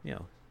a,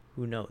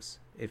 who knows.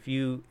 If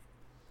you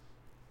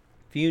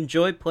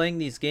enjoy playing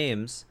these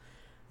games,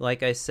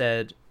 like I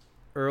said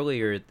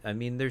earlier, I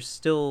mean, there's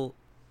still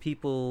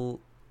people,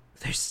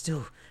 there's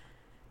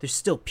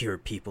still pure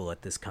people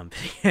at this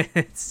company.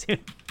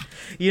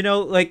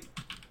 Like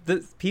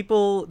the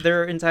people,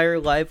 their entire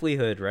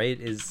livelihood, right,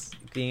 is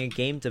being a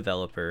game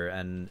developer,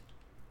 and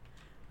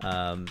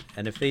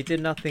if they did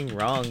nothing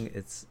wrong,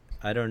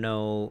 I don't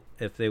know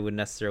if they would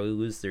necessarily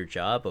lose their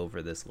job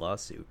over this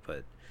lawsuit,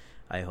 but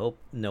I hope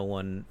no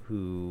one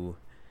who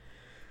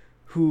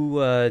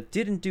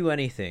didn't do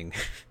anything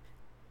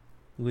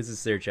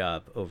loses their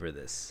job over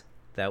this.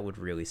 That would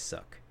really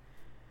suck.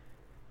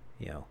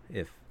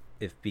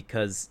 If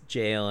because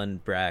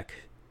Jalen Brack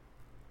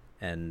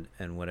and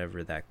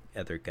whatever that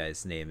other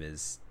guy's name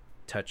is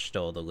touched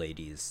all the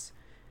ladies,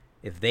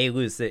 if they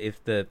lose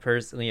if the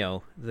person,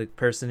 the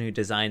person who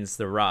designs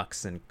the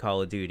rocks in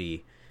Call of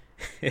Duty,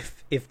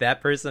 if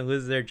that person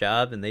loses their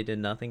job and they did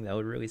nothing, that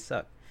would really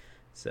suck.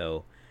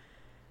 So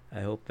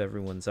I hope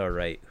everyone's all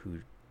right who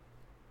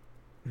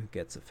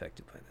gets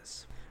affected by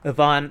this.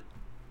 Yvonne,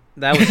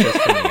 that was just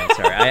for me. I'm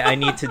sorry. I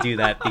need to do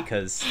that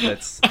because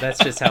that's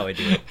just how I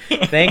do it.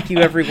 Thank you,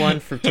 everyone,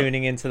 for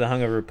tuning into the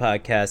Hungover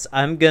Podcast.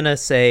 I'm going to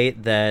say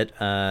that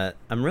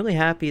I'm really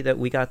happy that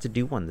we got to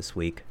do one this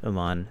week,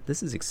 Yvonne.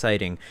 This is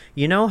exciting.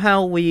 You know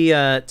how we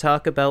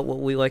talk about what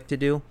we like to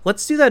do?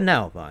 Let's do that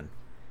now, Yvonne.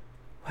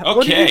 Okay.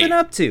 What have you been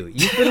up to?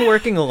 You've been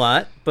working a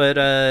lot, but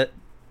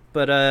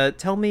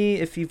tell me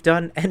if you've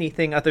done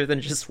anything other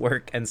than just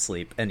work and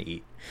sleep and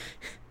eat.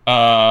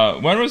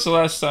 When was the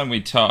last time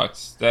we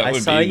talked? I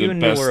saw you in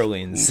New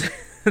Orleans.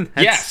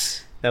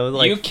 Yes! That was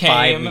like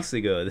 5 weeks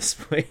ago at this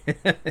point.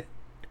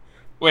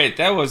 Wait,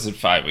 that wasn't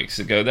 5 weeks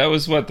ago. That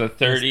was what, the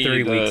 30...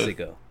 3 weeks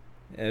ago.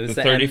 It was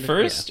the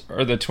 31st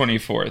or the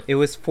 24th? It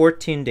was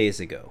 14 days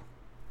ago.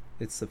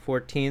 It's the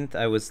 14th.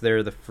 I was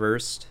there the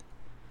 1st.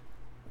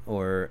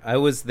 Or I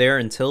was there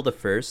until the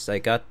 1st. I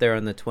got there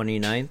on the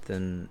 29th,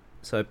 and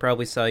so I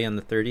probably saw you on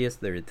the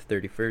 30th or the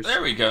 31st.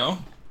 There we go.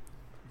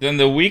 Then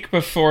the week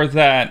before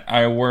that,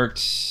 I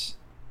worked...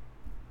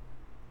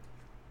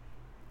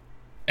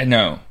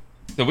 No.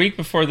 The week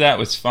before that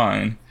was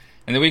fine.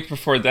 And the week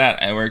before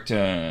that, I worked...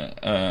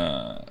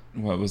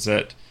 what was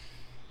it?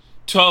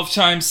 12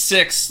 times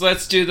 6.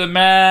 Let's do the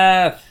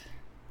math!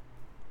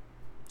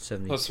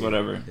 72. Plus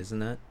whatever. Isn't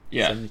that?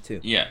 Yeah. 72.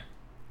 Yeah.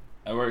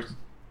 I worked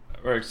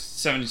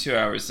 72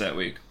 hours that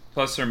week.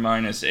 Plus or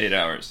minus 8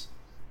 hours.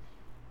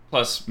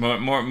 Plus,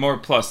 more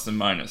plus than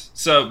minus.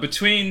 So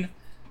between...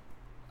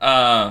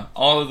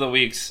 all of the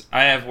weeks,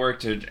 I have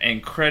worked an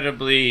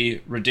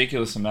incredibly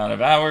ridiculous amount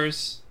of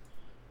hours.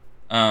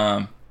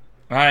 I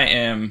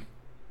am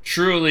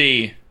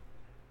truly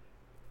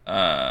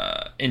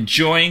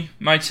enjoying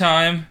my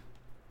time.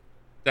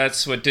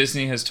 That's what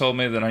Disney has told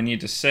me that I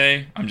need to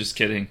say. I'm just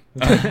kidding.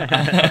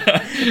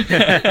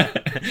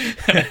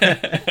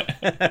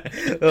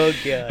 Oh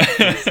god.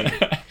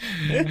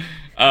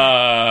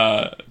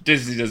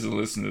 Disney doesn't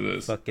listen to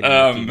this. Fucking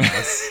Mickey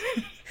Mouse.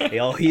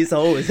 He's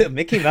always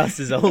Mickey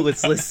Mouse is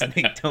always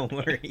listening. Don't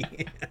worry.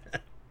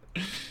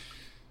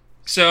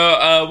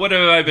 So, what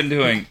have I been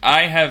doing?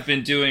 I have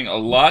been doing a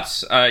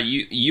lot.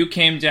 You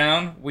came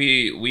down.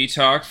 We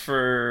talked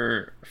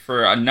for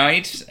a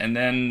night, and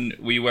then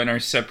we went our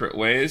separate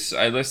ways.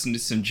 I listened to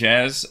some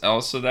jazz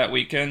also that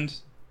weekend.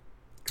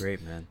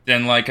 Great, man.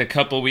 Then, like a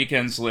couple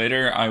weekends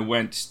later, I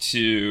went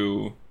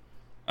to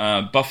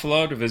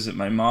Buffalo to visit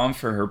my mom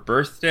for her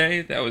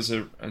birthday. That was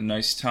a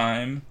nice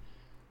time.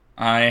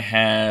 I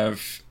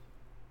have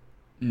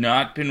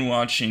not been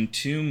watching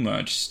too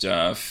much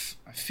stuff.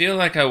 I feel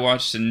like I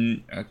watched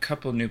a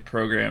couple new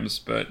programs,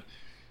 but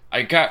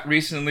I got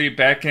recently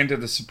back into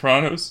The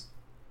Sopranos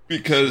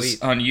because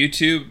on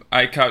YouTube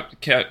I kept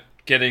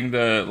getting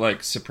the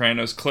like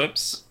Sopranos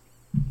clips,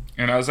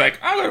 and I was like,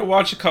 I'm gonna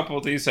watch a couple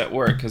of these at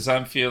work because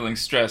I'm feeling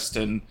stressed,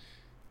 and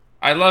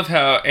I love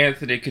how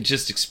Anthony could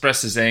just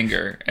express his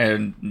anger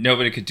and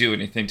nobody could do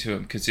anything to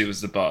him because he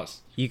was the boss.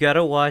 You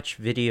gotta watch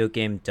Video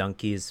Game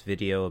Donkey's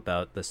video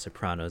about the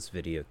Sopranos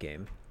video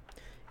game.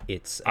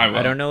 It's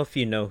I don't know if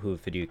you know who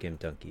Video Game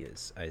Donkey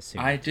is. I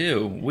assume I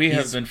do. We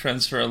have been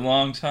friends for a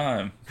long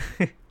time.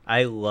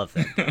 I love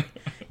that.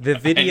 The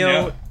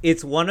video,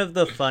 it's one of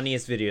the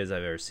funniest videos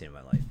I've ever seen in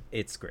my life.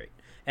 It's great.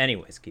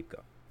 Anyways, keep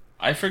going.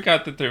 I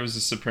forgot that there was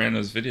a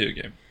Sopranos video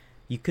game.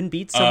 You can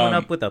beat someone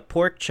up with a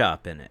pork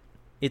chop in it.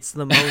 It's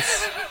the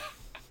most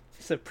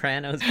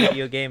Sopranos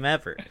video game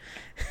ever.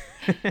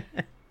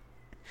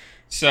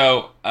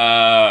 So,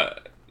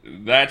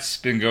 that's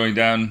been going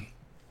down.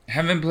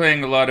 Haven't been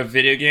playing a lot of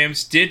video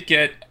games. Did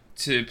get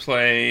to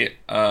play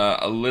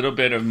a little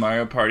bit of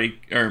Mario Party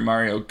or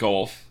Mario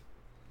Golf.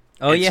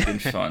 Oh, it's been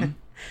fun.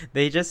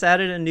 They just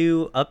added a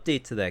new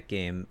update to that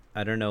game.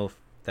 I don't know if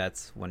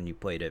that's when you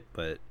played it,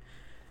 but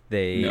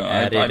they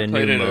added a new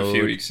mode. I played it a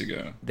few weeks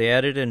ago. They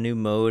added a new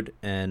mode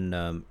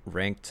and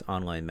ranked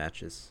online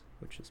matches,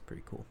 which is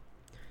pretty cool.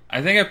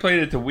 I think I played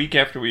it the week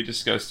after we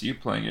discussed you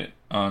playing it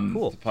on the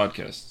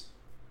podcast.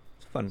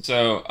 It's fun.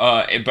 So,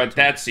 but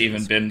that's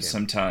even been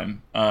some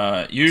time.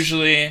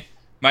 Usually,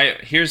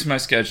 here's my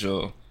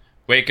schedule.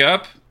 Wake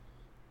up,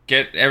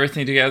 get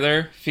everything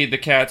together, feed the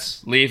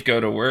cats, leave,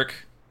 go to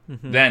work,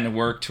 then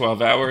work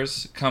 12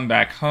 hours, come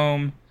back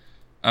home,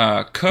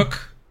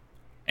 cook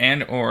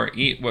and or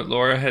eat what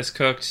Laura has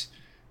cooked,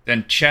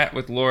 then chat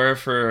with Laura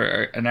for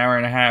an hour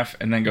and a half,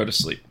 and then go to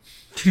sleep.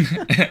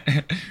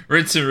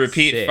 Rinse and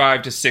repeat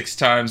 5 to 6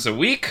 times a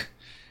week.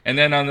 And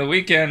then on the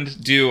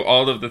weekend, do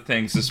all of the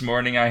things. This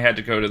morning I had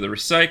to go to the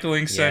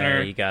recycling center.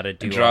 Yeah, you gotta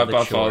do and drop all the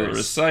off chores. all the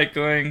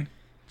recycling.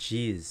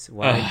 Jeez,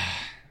 why?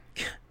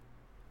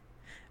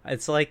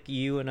 It's like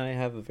you and I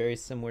have a very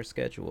similar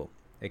schedule.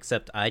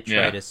 Except I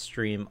try to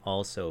stream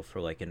also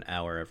for like an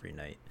hour every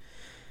night.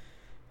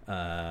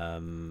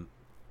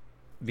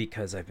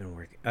 Because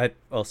I've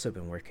also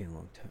been working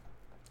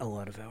a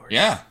lot of hours.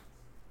 Yeah.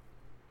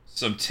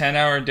 Some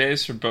 10-hour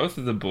days for both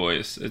of the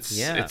boys.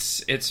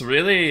 It's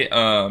really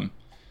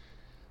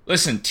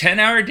listen,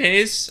 10-hour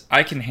days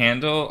I can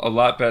handle a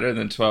lot better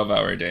than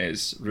 12-hour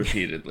days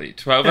repeatedly.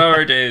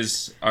 12-hour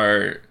days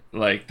are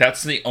like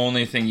that's the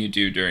only thing you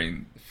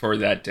do for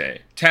that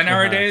day.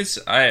 10-hour days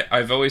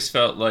I've always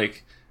felt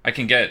like I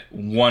can get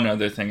one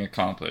other thing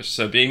accomplished.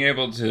 So being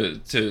able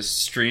to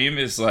stream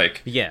is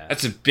like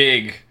that's a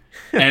big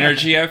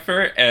energy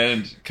effort,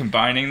 and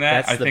combining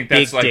that, I think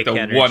that's like the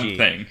energy. One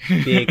thing.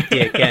 Big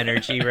dick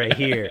energy right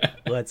here.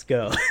 Let's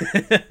go.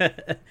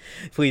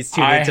 Please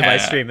tune into my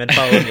stream and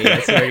follow me. I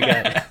swear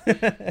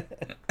to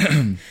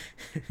God.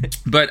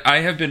 But I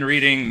have been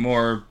reading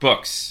more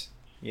books.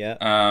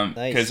 Yeah.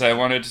 Because I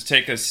wanted to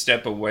take a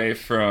step away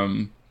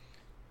from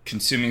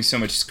consuming so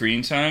much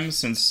screen time,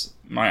 since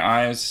my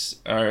eyes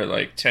are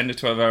like 10 to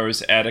 12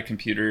 hours at a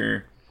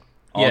computer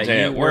all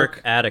day at work.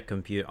 At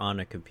a on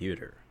a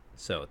computer.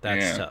 So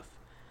that's tough.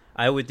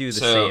 I would do the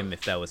same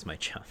if that was my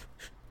job.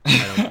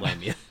 I don't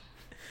blame you.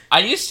 I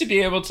used to be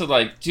able to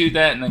like do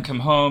that and then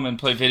come home and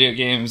play video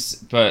games,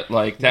 but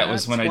like that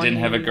was when I didn't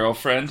have a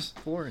girlfriend.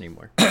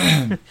 Anymore.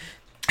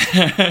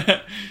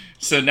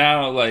 So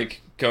now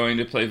like going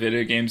to play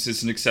video games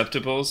isn't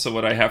acceptable. So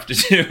what I have to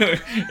do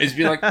is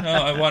be like, no,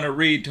 I want to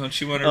read. Don't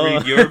you want to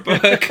read your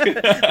book?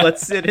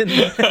 Let's sit in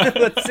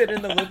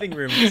the living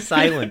room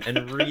silent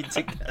and read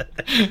together.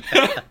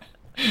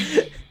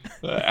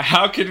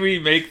 How can we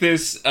make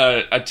this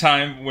a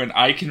time when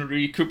I can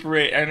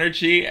recuperate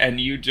energy and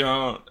you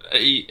don't,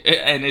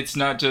 and it's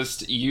not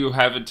just you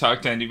haven't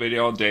talked to anybody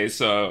all day,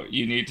 so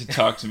you need to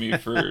talk to me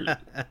for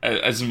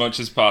as much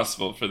as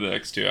possible for the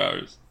next 2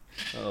 hours.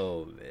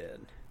 Oh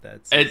man,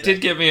 It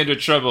did get me into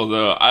trouble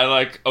though. I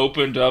like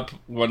opened up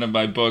one of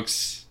my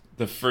books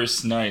the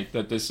first night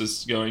that this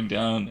was going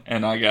down,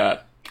 and I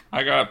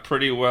got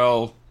pretty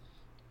well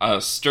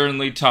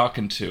sternly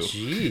talking to.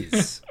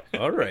 Jeez.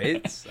 All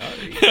right,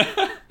 sorry.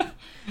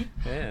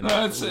 Man,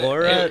 No,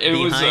 Laura it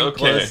was behind okay.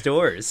 closed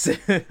doors.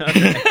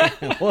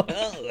 Okay. Whoa,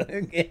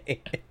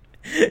 okay.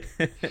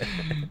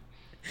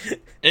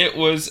 It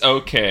was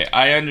okay.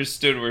 I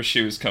understood where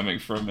she was coming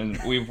from, and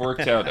we've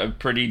worked out a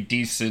pretty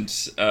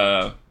decent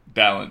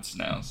balance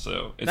now,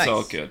 so it's Nice.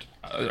 all good.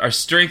 Our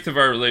strength of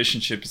our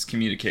relationship is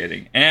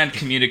communicating, and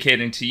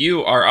communicating to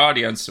you, our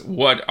audience,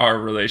 what our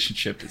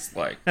relationship is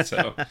like.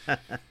 So,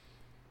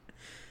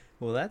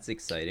 Well, that's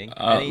exciting.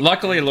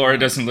 luckily, Laura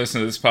doesn't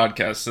listen to this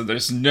podcast, so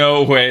there's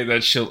no way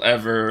that she'll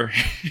ever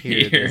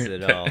hear this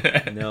at all.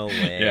 No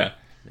way. Yeah.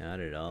 Not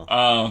at all.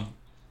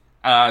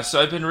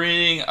 So I've been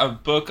reading a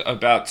book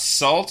about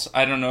salt.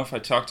 I don't know if I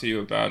talked to you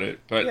about it,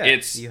 but Yeah,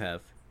 it's you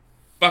have.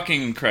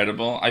 fucking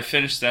incredible. I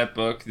finished that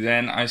book.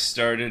 Then I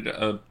started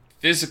a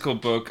physical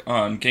book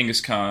on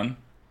Genghis Khan,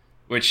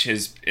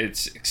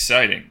 it's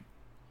exciting.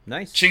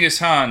 Nice. Genghis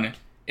Khan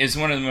is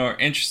one of the more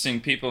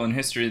interesting people in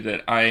history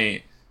that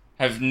I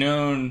have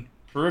known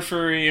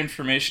periphery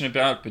information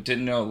about, but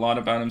didn't know a lot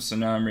about him. So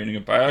now I'm reading a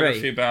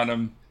biography Right. about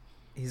him.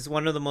 He's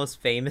one of the most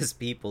famous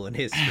people in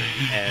history,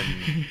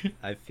 and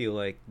I feel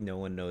like no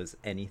one knows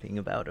anything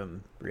about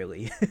him,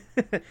 really,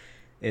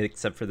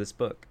 except for this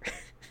book.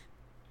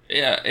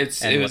 Yeah, And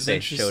it what was they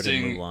showed in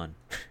interesting Mulan.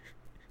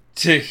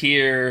 to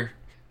hear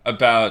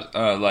about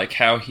like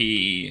how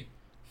he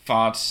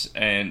fought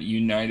and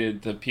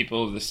united the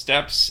people of the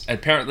steppes.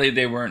 Apparently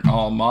they weren't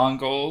all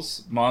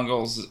Mongols.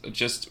 Mongols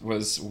just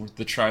was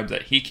the tribe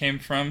that he came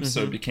from,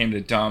 so it became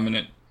the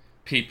dominant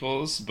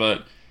peoples.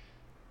 But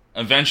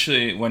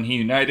eventually when he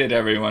united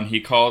everyone, he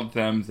called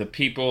them the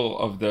people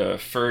of the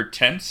fur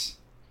tents,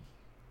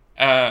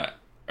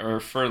 or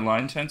fur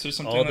line tents or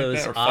something All like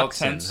those that, or felt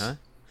oxen, tents. huh?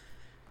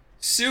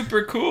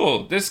 Super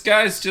cool. This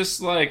guy's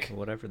just like,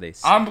 Whatever they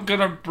say. I'm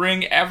gonna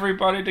bring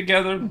everybody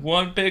together in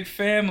one big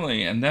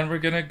family, and then we're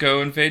gonna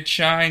go invade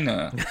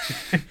China.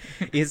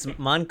 Is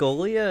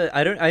Mongolia?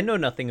 I know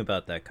nothing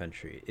about that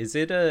country. Is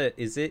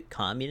it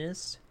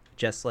communist?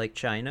 Just like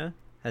China?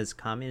 Has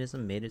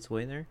communism made its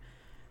way there?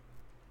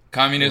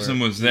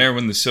 Communism Or- was there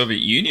when the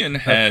Soviet Union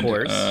had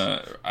course.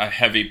 a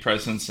heavy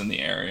presence in the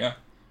area.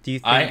 Do you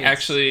think I it's-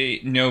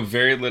 actually know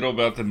very little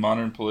about the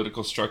modern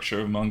political structure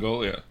of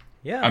Mongolia.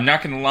 Yeah. I'm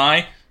not gonna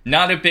lie,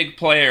 not a big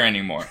player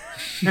anymore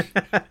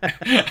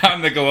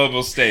on the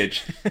global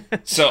stage.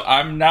 So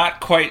I'm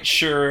not quite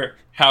sure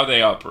how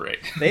they operate.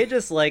 They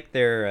just like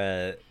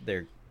their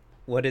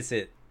what is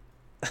it?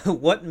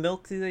 What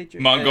milk do they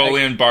drink?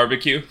 Mongolian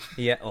barbecue.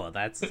 Yeah, oh,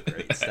 that's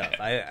great stuff.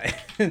 I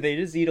they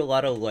just eat a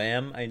lot of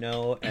lamb, I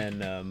know,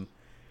 and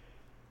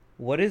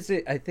what is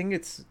it? I think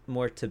it's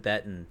more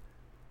Tibetan.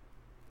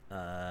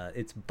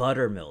 It's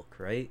buttermilk,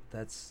 right?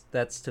 That's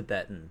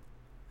Tibetan,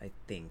 I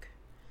think.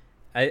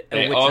 They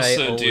which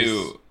also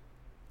do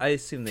I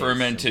assume they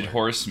fermented similar.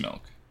 horse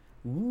milk.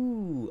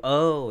 Ooh,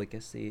 oh, I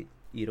guess they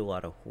eat a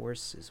lot of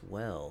horse as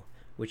well,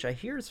 which I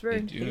hear is They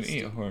very do tasty.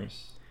 eat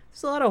horse.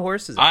 There's a lot of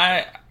horses.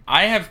 I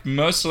have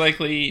most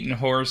likely eaten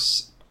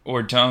horse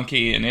or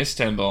donkey in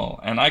Istanbul,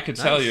 and I could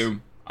tell Nice.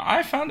 you,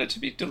 I found it to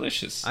be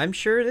delicious. I'm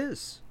sure it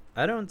is.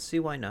 I don't see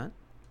why not.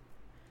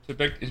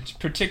 It's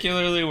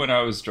particularly when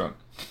I was drunk.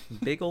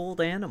 Big old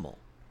animal.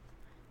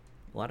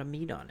 A lot of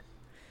meat on it.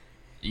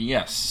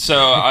 Yes. So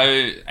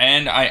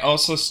I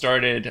also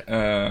started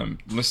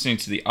listening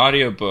to the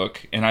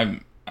audiobook, and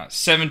I'm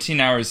 17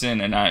 hours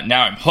in, and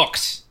now I'm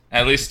hooked.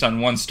 At least on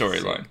one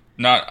storyline,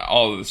 not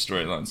all of the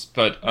storylines,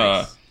 but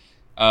Nice.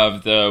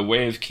 of the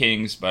Way of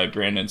Kings by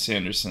Brandon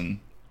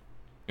Sanderson,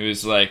 who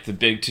is like the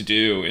big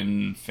to-do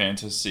in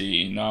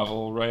fantasy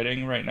novel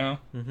writing right now.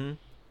 Mm-hmm.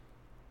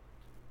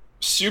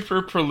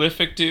 Super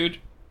prolific dude,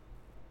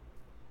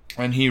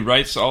 and he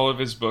writes all of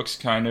his books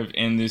kind of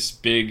in this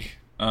big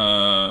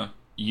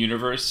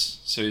universe.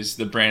 So he's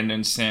the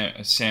Brandon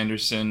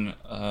Sanderson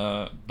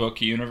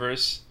book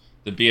universe,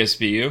 the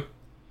BSBU,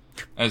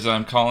 as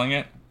I'm calling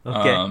it.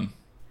 Okay.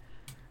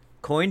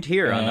 Coined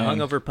here on the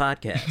and- Hungover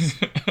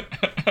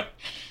Podcast.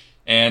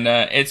 And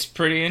it's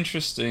pretty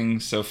interesting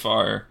so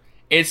far.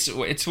 It's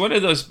one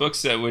of those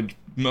books that would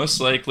most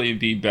likely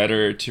be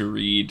better to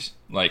read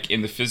like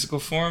in the physical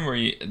form,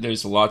 where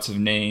there's lots of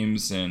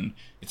names and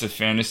it's a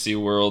fantasy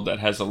world that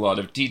has a lot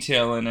of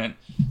detail in it.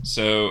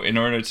 So in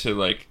order to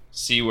like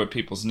see what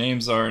people's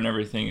names are and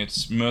everything,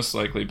 it's most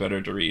likely better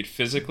to read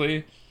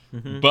physically.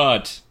 Mm-hmm.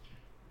 But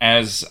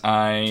as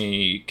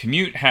I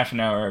commute half an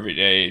hour every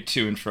day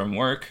to and from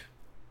work,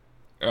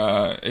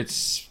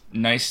 it's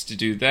nice to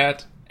do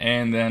that.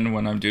 And then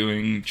when I'm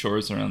doing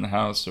chores around the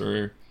house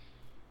or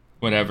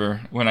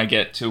whatever, when I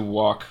get to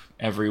walk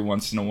every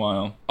once in a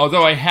while.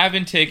 Although I have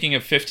been taking a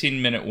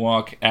 15-minute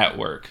walk at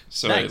work.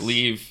 So Nice. I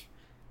leave,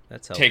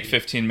 That's healthy. take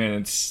 15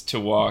 minutes to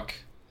walk.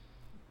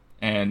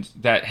 And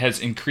that has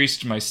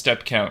increased my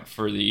step count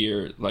for the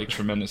year, like,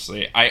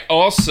 tremendously. I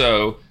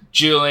also,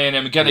 Julian,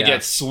 am going to Yeah.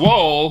 get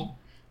swole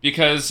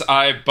because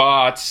I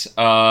bought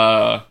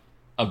a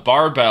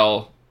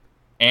barbell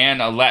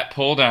and a lat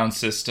pull-down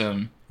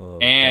system Whoa,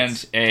 and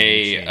that's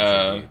game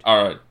changer,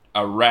 dude.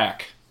 a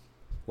rack.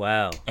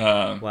 Wow.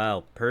 Um,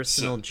 Wow.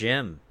 Personal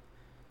gym.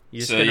 You're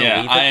just So gonna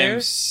yeah, leave it I there?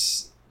 am.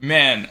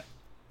 Man,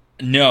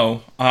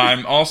 no.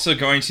 I'm also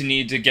going to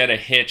need to get a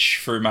hitch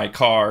for my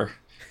car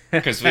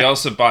because we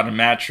also bought a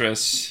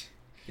mattress.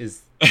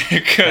 Is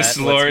Because that what's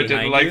Laura didn't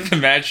behind like you? the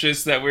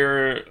mattress that we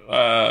were.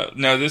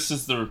 No, this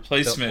is the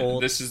replacement.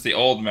 old- This is the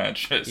old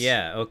mattress.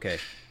 Yeah, okay.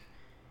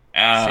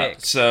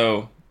 Sick.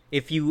 So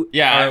If you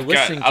yeah, are I've got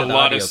listening a to the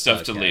lot audio of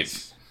stuff to podcast,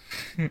 leave.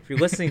 if you're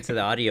listening to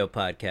the audio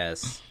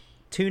podcast,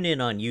 tune in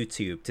on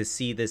YouTube to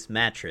see this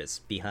mattress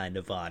behind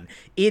Yvonne.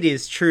 It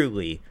is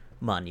truly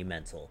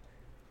monumental.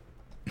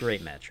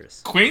 Great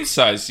mattress. Queen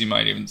size, you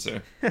might even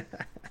say.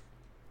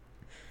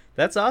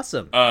 That's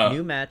awesome.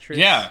 New mattress.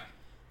 Yeah.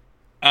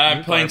 I'm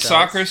New playing barbells.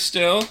 soccer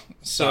still,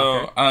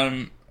 so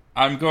Soccer.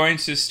 I'm going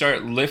to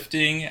start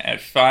lifting at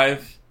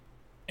 5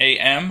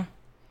 a.m.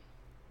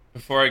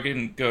 before I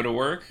can go to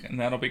work, and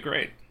that'll be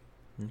great.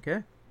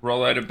 Okay.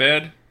 Roll out of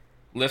bed,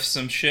 lift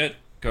some shit,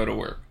 go to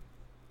work.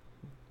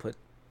 Put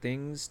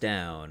things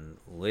down,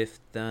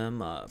 lift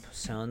them up.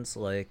 Sounds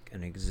like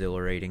an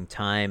exhilarating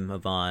time,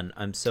 Yvonne.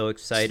 I'm so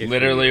excited. It's for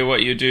literally you.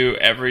 what you do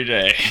every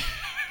day.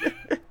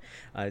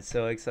 I'm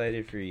so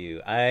excited for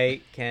you.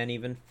 I can't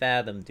even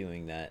fathom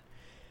doing that.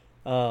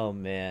 Oh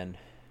man.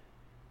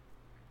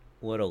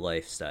 What a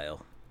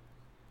lifestyle.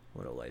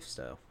 What a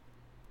lifestyle.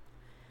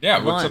 Yeah,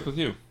 Come what's on. up with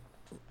you?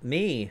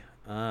 Me,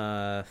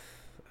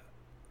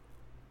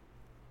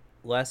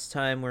 last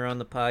time we were on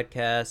the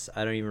podcast,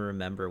 I don't even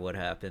remember what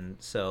happened.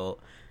 So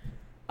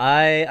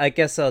I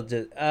guess I'll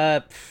do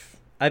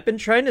I've been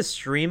trying to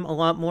stream a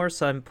lot more,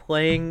 so I'm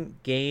playing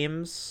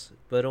games,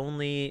 but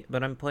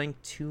I'm playing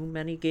too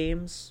many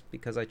games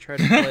because I try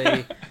to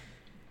play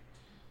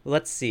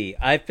Let's see.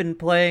 I've been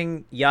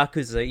playing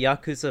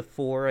Yakuza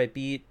 4 I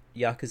beat,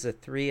 Yakuza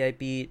 3 I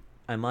beat.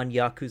 I'm on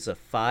Yakuza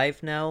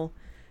 5 now.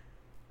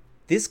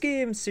 This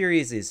game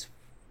series is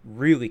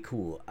really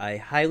cool. I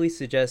highly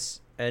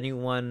suggest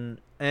anyone.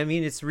 I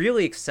mean, it's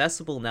really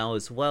accessible now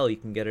as well. You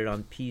can get it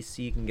on PC,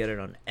 you can get it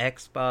on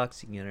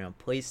Xbox, you can get it on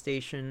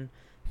PlayStation.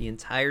 The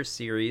entire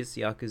series,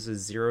 Yakuza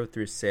 0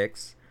 through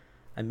 6.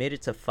 I made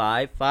it to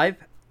 5.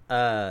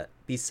 5,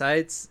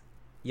 besides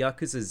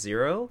Yakuza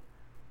 0,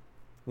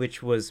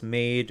 which was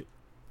made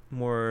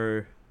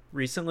more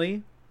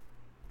recently,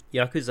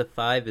 Yakuza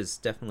 5 is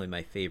definitely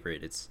my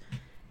favorite.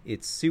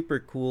 It's super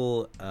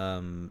cool.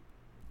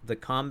 The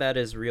combat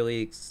is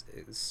really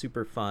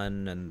super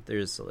fun, and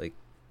there's like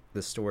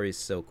the story's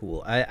so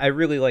cool. I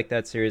really like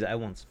that series. I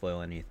won't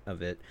spoil any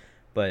of it,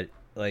 but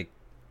like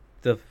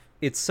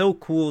it's so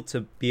cool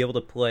to be able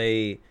to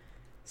play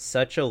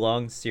such a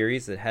long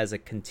series that has a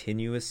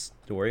continuous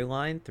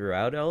storyline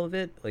throughout all of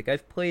it. Like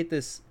I've played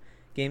this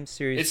game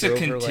series. It's for a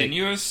over,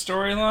 continuous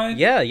storyline?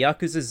 Yeah,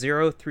 Yakuza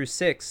 0 through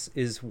 6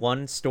 is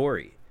one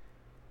story.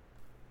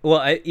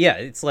 Well,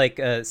 it's like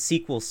a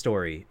sequel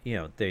story. You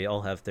know, they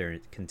all have their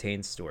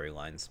contained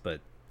storylines, but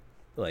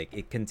like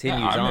it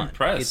continues I'm on.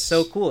 impressed. It's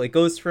so cool. It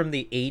goes from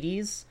the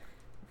 80s,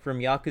 from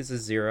Yakuza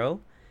 0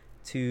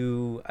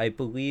 to I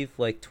believe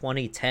like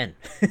 2010.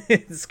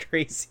 It's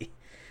crazy.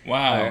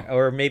 Wow.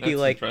 Or maybe That's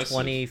like impressive.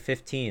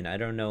 2015. I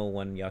don't know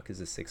when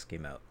Yakuza 6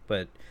 came out,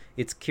 but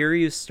it's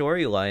Kiryu's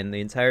storyline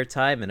the entire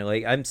time, and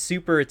like I'm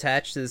super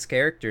attached to this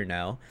character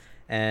now,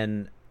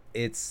 and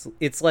it's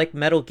like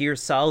Metal Gear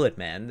Solid,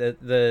 man.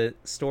 The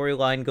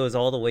storyline goes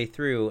all the way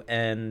through,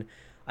 and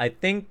I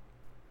think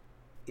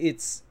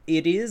it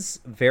is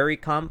very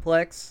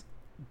complex,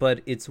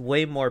 but it's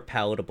way more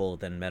palatable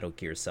than Metal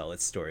Gear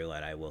Solid's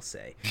storyline, I will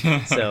say.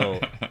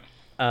 So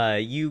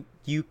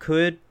you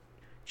could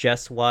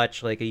just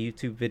watch like a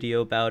YouTube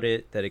video about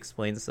it that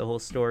explains the whole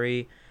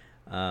story.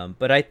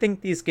 But I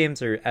think these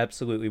games are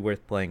absolutely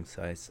worth playing,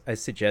 so I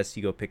suggest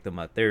you go pick them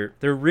up. They're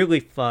really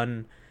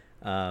fun,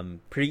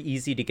 pretty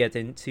easy to get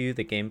into.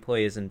 The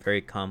gameplay isn't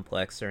very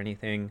complex or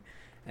anything,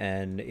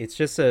 and it's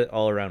just a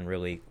all-around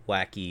really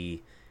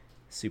wacky,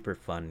 super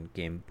fun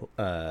game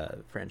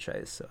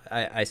franchise. So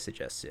I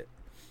suggest it.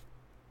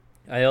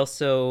 I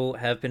also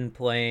have been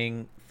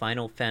playing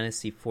Final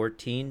Fantasy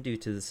XIV due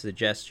to the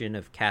suggestion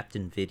of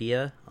Captain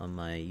Vidya on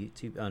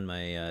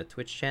my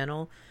Twitch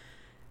channel.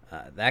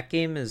 That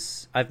game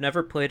is... I've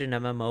never played an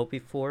MMO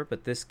before,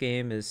 but this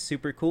game is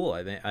super cool.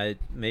 I mean,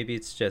 maybe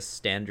it's just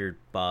standard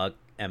bog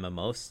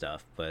MMO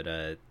stuff, but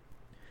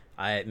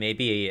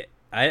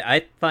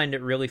I find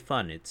it really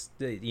fun. It's,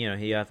 you know,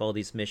 you have all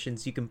these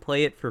missions. You can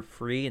play it for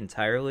free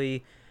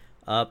entirely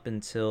up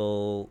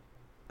until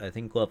I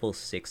think level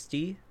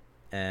 60,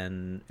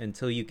 and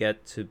until you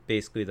get to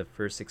basically the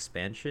first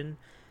expansion.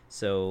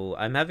 So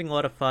I'm having a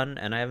lot of fun,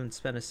 and I haven't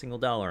spent a single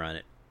dollar on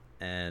it,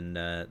 and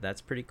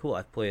that's pretty cool.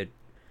 I've played,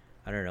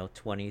 I don't know,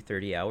 20,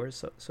 30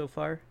 hours so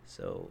far.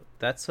 So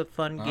that's a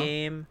fun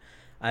game.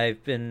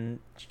 I've been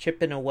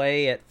chipping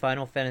away at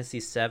Final Fantasy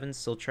VII,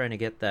 still trying to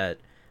get that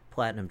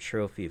platinum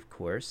trophy, of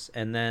course.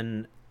 And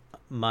then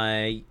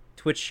my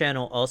Twitch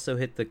channel also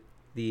hit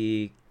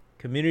the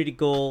community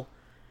goal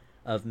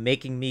of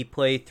making me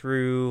play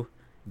through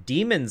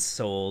Demon's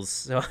Souls.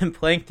 So I'm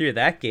playing through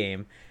that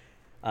game.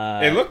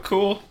 It looked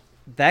cool.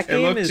 That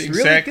game is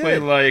exactly really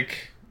good.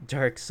 like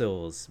Dark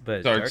Souls,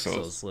 but Dark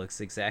Souls looks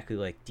exactly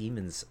like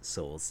Demon's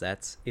Souls.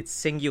 It's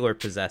singular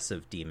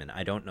possessive demon.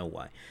 I don't know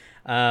why.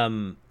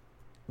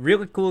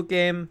 Really cool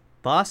game.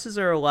 Bosses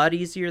are a lot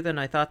easier than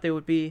I thought they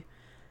would be,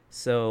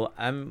 so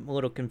I'm a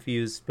little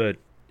confused, but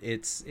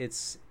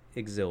it's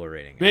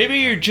exhilarating. Maybe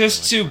you're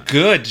just too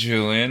good,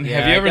 Julian.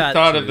 Yeah, have you ever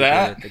thought of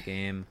that?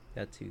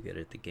 Got too good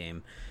at the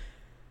game.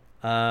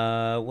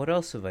 What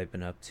else have I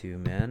been up to,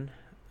 man?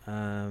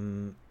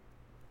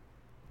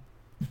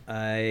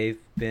 I've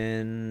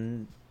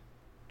been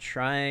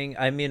trying.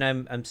 I mean,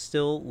 I'm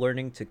still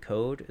learning to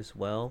code as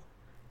well.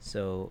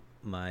 So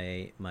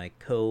my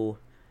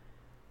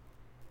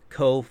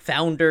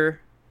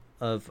co-founder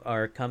of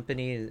our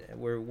company,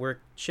 we're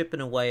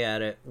chipping away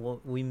at it.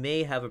 We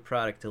may have a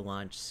product to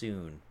launch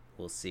soon.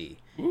 We'll see.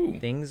 Ooh.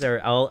 Things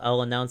are.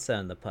 I'll announce that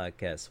on the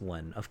podcast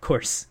when, of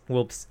course,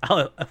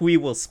 we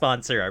will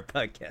sponsor our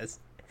podcast.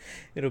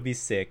 It'll be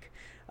sick.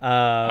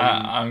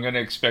 I'm gonna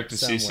expect to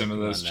see some of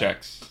those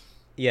checks.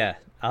 Yeah,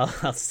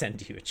 I'll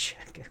send you a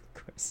check, of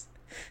course,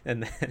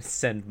 and then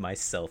send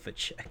myself a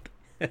check.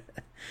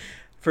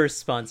 First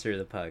sponsor of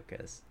the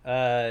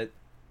podcast.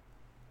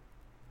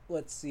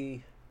 Let's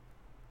see.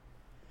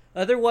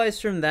 Otherwise,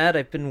 from that,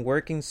 I've been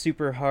working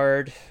super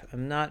hard.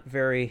 I'm not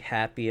very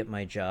happy at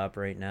my job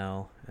right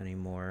now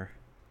anymore.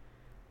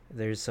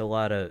 There's a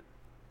lot of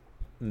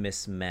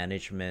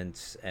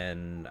mismanagement,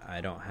 and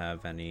I don't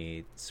have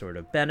any sort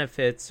of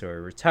benefits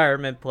or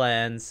retirement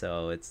plans,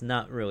 so it's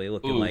not really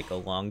looking like a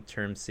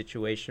long-term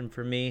situation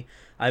for me.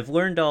 I've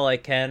learned all I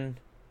can,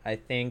 I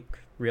think,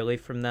 really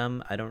from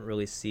them. I don't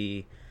really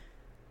see...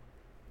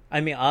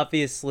 I mean,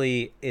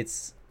 obviously,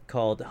 it's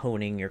called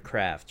honing your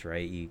craft,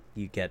 right?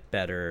 You get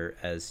better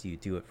as you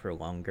do it for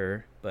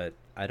longer, but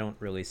I don't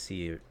really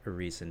see a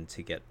reason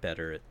to get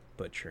better at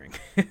butchering.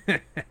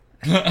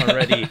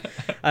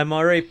 I'm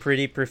already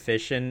pretty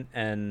proficient,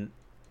 and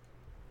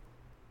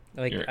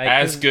like you're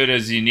as good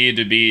as you need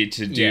to be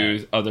to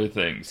do other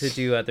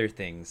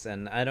things.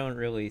 And I don't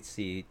really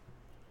see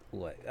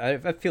what I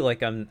feel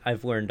like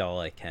I've learned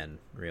all I can,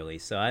 really.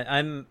 So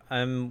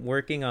I'm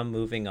working on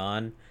moving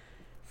on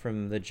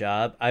from the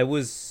job. I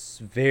was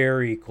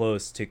very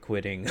close to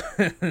quitting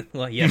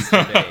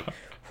yesterday.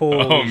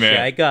 Holy shit,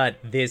 I got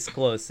this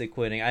close to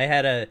quitting. I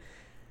had a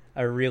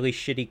really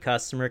shitty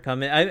customer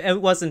come in.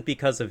 It wasn't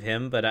because of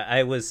him, but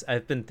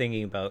I've been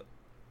thinking about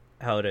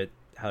how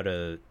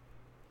to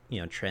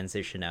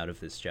transition out of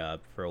this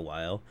job for a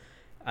while.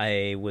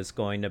 I was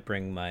going to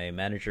bring my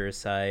manager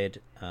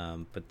aside,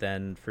 but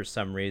then for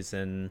some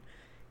reason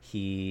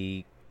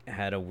we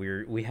had a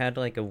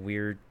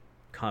weird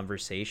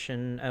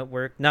conversation at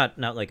work. Not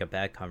like a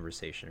bad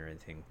conversation or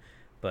anything,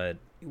 but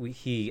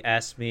he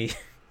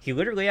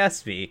literally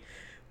asked me,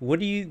 what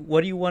do you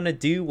want to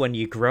do when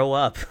you grow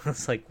up? I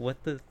was like,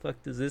 what the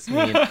fuck does this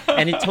mean?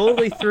 And it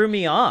totally threw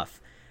me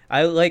off.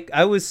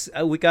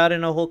 We got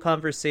in a whole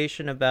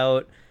conversation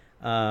about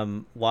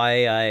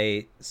why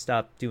I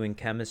stopped doing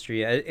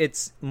chemistry.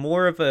 It's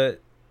more of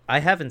I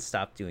haven't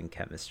stopped doing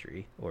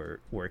chemistry or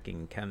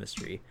working in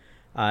chemistry.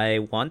 I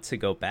want to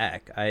go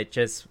back. I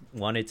just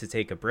wanted to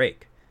take a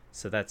break.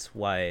 So that's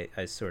why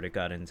I sort of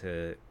got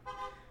into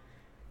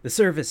the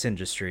service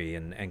industry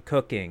and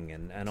cooking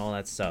and all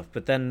that stuff.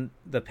 But then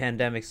the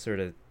pandemic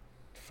sort of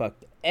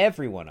fucked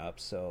everyone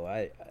up. So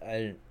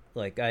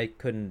I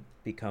couldn't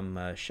become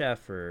a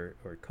chef or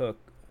cook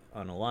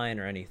on a line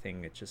or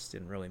anything. It just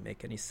didn't really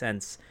make any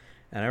sense.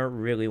 And I don't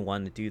really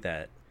want to do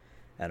that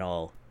at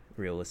all,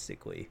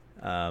 realistically.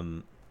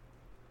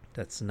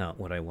 That's not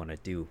what I want to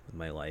do with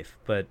my life.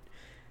 But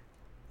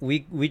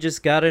we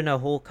just got in a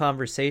whole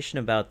conversation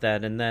about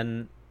that, and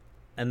then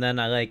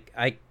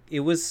it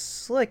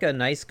was like a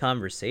nice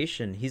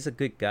conversation. He's a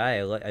good guy.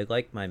 I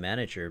like my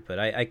manager, but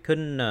I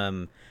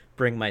couldn't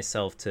bring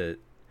myself to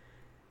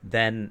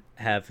then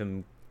have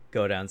him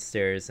go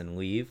downstairs and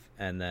leave,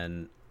 and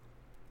then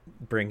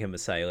bring him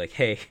aside like,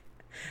 hey,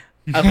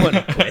 I want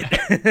to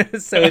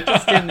quit. So it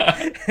just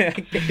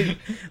didn't.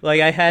 Like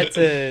I had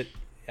to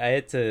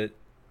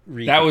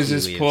read. That was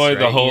his ploy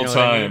the whole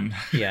time.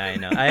 I mean? Yeah, I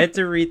know. I had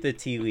to read the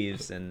tea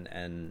leaves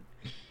and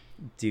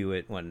do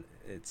it when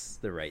it's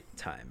the right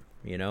time.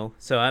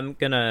 So I'm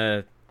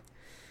gonna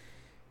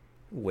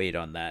wait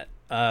on that.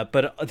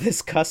 But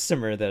this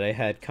customer that I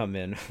had come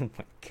in, oh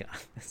my god,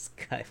 this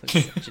guy was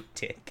such a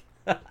dick.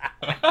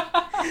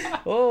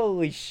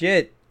 Holy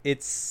shit,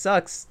 it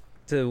sucks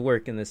to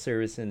work in the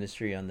service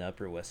industry on the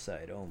Upper West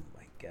Side. Oh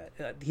my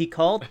god. He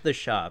called the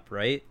shop,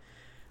 right?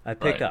 I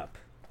pick up.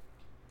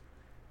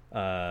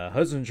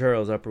 Hudson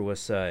Charles, Upper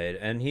West Side,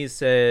 and he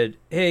said,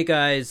 hey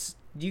guys,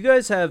 do you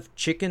guys have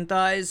chicken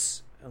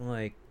thighs? I'm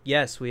like,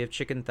 yes, we have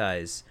chicken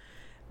thighs.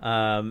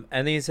 And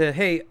then he said,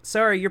 hey,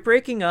 sorry, you're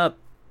breaking up.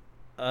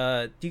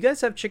 Do you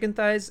guys have chicken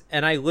thighs?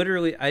 And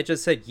I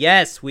just said,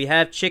 yes, we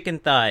have chicken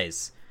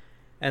thighs.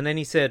 And then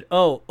he said,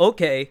 oh,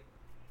 okay.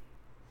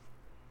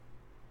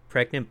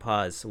 Pregnant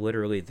pause,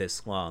 literally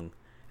this long.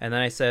 And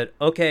then I said,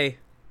 okay,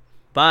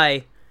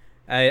 bye.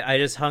 I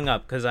just hung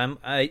up because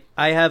I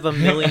have a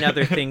million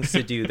other things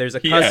to do. There's a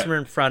customer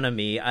in front of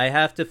me. I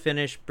have to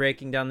finish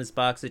breaking down this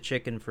box of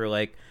chicken for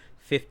like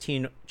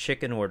 15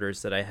 chicken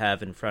orders that I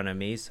have in front of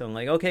me. So I'm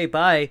like, okay,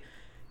 bye.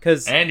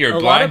 And you're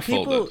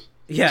blindfolded.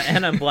 Yeah,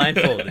 and I'm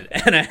blindfolded,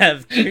 and I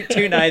have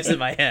two knives in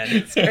my hand.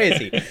 It's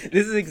crazy.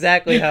 This is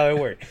exactly how I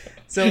work.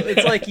 So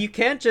it's like you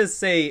can't just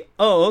say,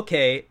 "Oh,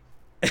 okay,"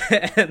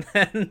 and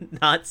then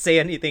not say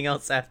anything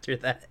else after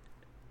that.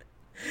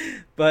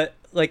 But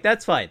like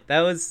that's fine. That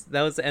was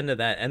the end of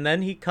that. And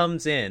then he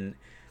comes in.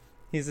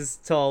 He's this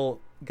tall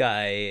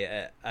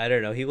guy. I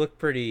don't know. He looked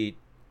pretty.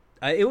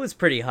 It was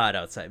pretty hot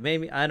outside.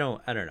 Maybe I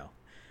don't know.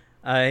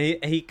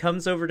 He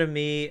comes over to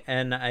me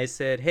and I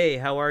said, "Hey,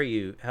 how are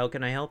you? How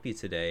can I help you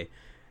today?"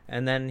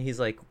 And then he's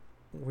like,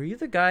 "Were you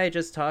the guy I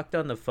just talked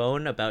on the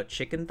phone about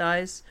chicken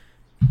thighs?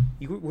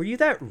 Were you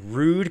that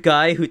rude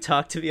guy who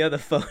talked to me on the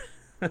phone?"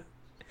 I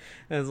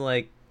was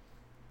like,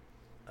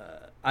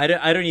 I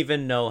don't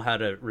even know how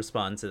to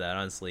respond to that,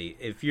 honestly.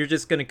 If you're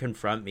just going to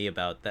confront me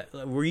about that,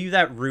 were you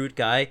that rude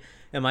guy?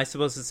 Am I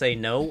supposed to say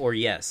no or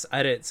yes?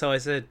 So I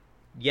said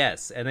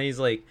yes. And then he's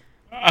like,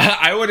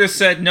 I would have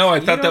said no. I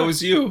thought that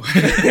was you.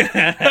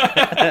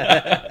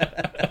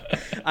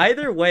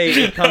 Either way,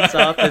 it comes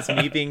off as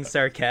me being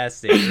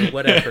sarcastic or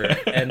whatever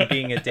and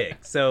being a dick.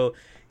 So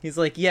he's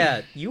like,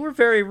 yeah, you were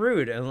very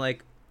rude. And I'm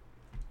like,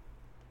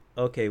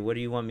 okay, what do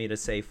you want me to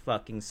say?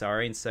 Fucking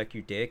sorry and suck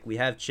your dick? We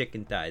have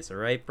chicken thighs, all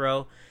right,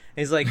 bro? And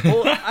he's like,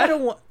 well, I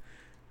don't want...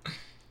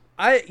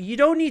 You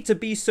don't need to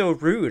be so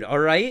rude, all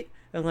right?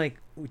 I'm like,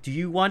 do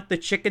you want the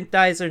chicken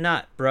thighs or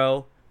not,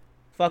 bro?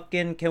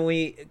 Fucking, can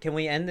we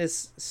end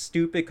this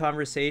stupid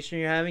conversation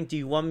you're having? Do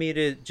you want me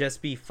to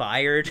just be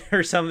fired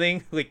or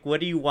something? Like, what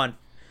do you want?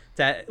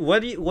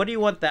 What do you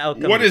want the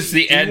outcome? What is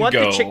the end goal? Do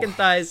you want the chicken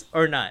thighs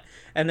or not?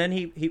 And then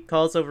he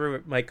calls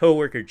over my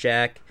coworker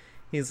Jack.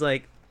 He's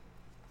like,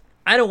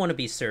 I don't want to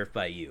be served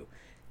by you.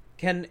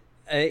 Can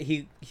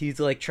he's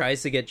like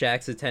tries to get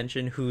Jack's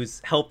attention, who's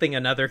helping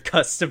another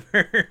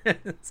customer.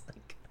 It's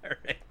like, all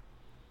right,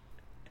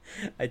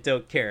 I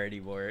don't care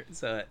anymore.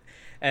 So.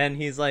 And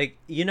he's like,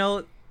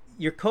 your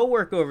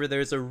coworker over there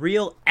is a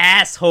real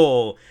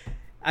asshole.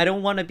 I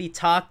don't want to be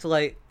talked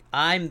like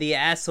I'm the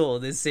asshole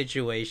in this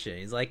situation.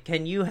 He's like,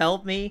 can you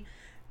help me?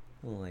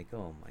 I'm like,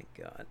 oh my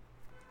God,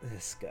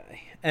 this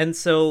guy. And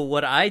so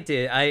what I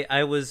did,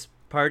 I was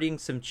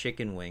partying some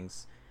chicken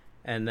wings,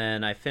 and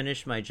then I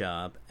finished my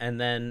job. And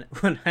then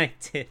when I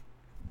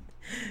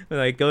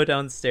go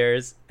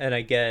downstairs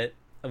and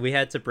we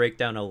had to break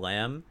down a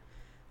lamb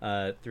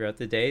throughout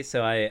the day.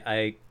 So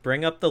I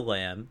bring up the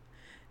lamb.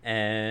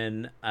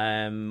 And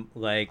I'm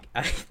like,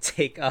 I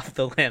take off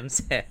the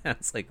lamb's head. I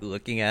was like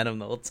looking at him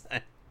the whole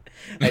time.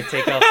 I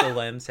take off the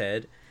lamb's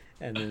head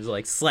and then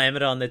like slam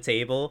it on the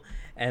table.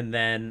 And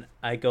then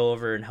I go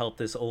over and help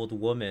this old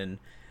woman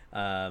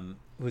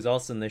who's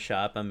also in the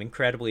shop. I'm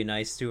incredibly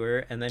nice to her.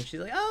 And then she's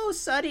like, oh,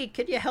 Sonny,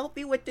 can you help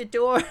me with the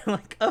door? I'm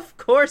like, of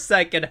course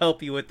I can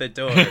help you with the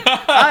door.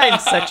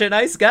 I'm such a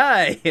nice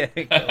guy.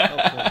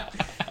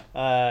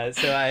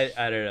 So I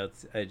don't know.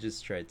 I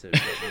just tried to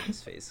rub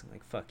his face. I'm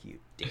like, fuck you,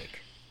 dick.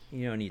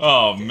 You don't need to.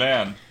 Oh,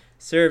 man.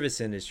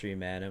 Service industry,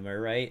 man. Am I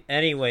right?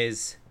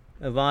 Anyways,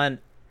 Yvonne,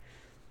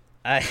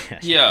 I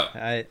can't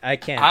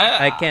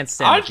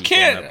stand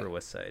people on Upper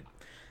West Side.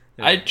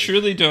 I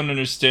truly don't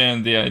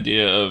understand the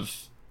idea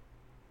of,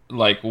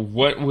 like,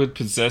 what would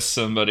possess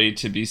somebody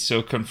to be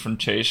so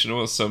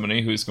confrontational with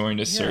somebody who's going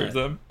to serve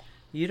them.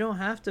 You don't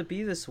have to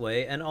be this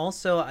way. And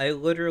also, I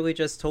literally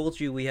just told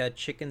you we had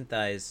chicken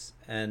thighs,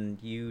 and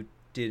you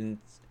didn't,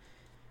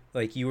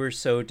 like, you were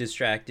so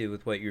distracted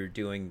with what you were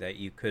doing that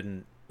you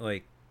couldn't,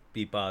 like,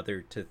 be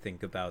bothered to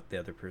think about the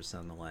other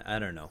person on the line. I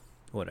don't know.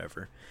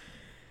 Whatever.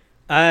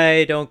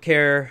 I don't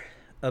care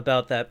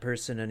about that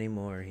person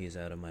anymore. He's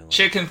out of my life.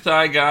 Chicken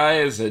thigh guy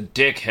is a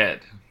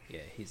dickhead. Yeah,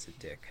 he's a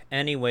dick.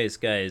 Anyways,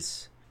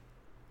 guys.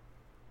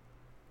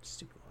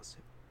 Stupid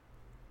lawsuit.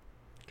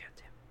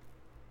 Goddamn.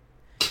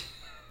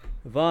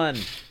 Vaughn.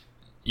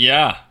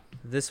 Yeah.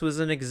 This was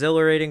an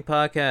exhilarating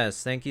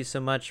podcast. Thank you so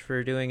much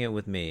for doing it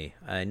with me.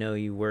 I know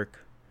you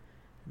work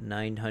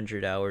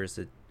 900 hours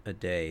a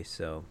day,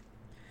 so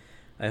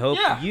I hope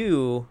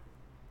you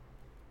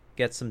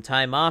get some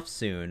time off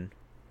soon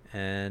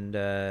and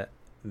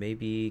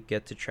maybe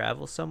get to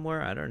travel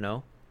somewhere. I don't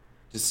know.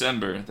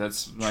 December.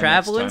 That's my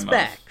Traveling's next time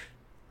back. off.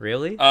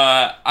 Really?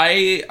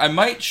 I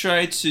might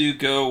try to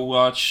go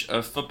watch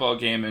a football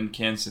game in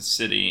Kansas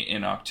City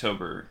in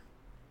October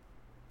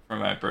for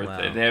my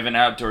birthday. Wow. They have an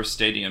outdoor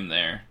stadium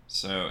there,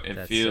 so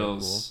it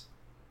feels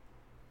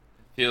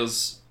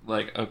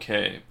like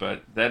okay,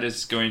 but that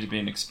is going to be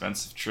an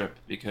expensive trip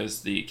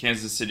because the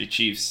Kansas City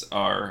Chiefs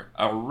are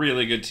a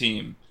really good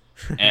team,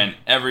 and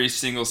every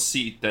single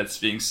seat that's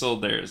being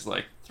sold there is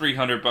like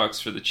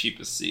 $300 for the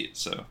cheapest seat.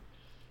 So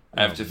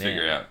I have to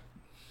figure out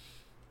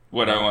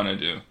what I want to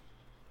do.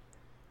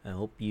 I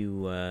hope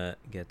you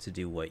get to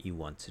do what you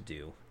want to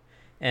do.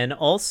 And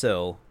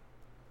also,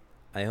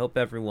 I hope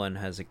everyone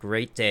has a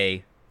great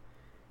day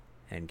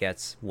and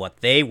gets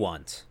what they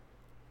want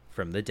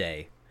from the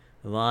day.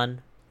 Ilan,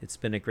 It's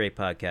been a great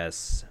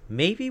podcast.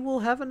 Maybe we'll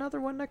have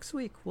another one next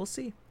week. We'll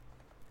see.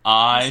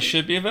 I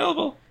should be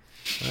available.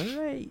 All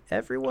right,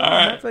 everyone, All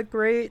right. have a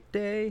great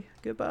day.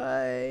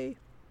 Goodbye.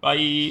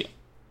 Bye.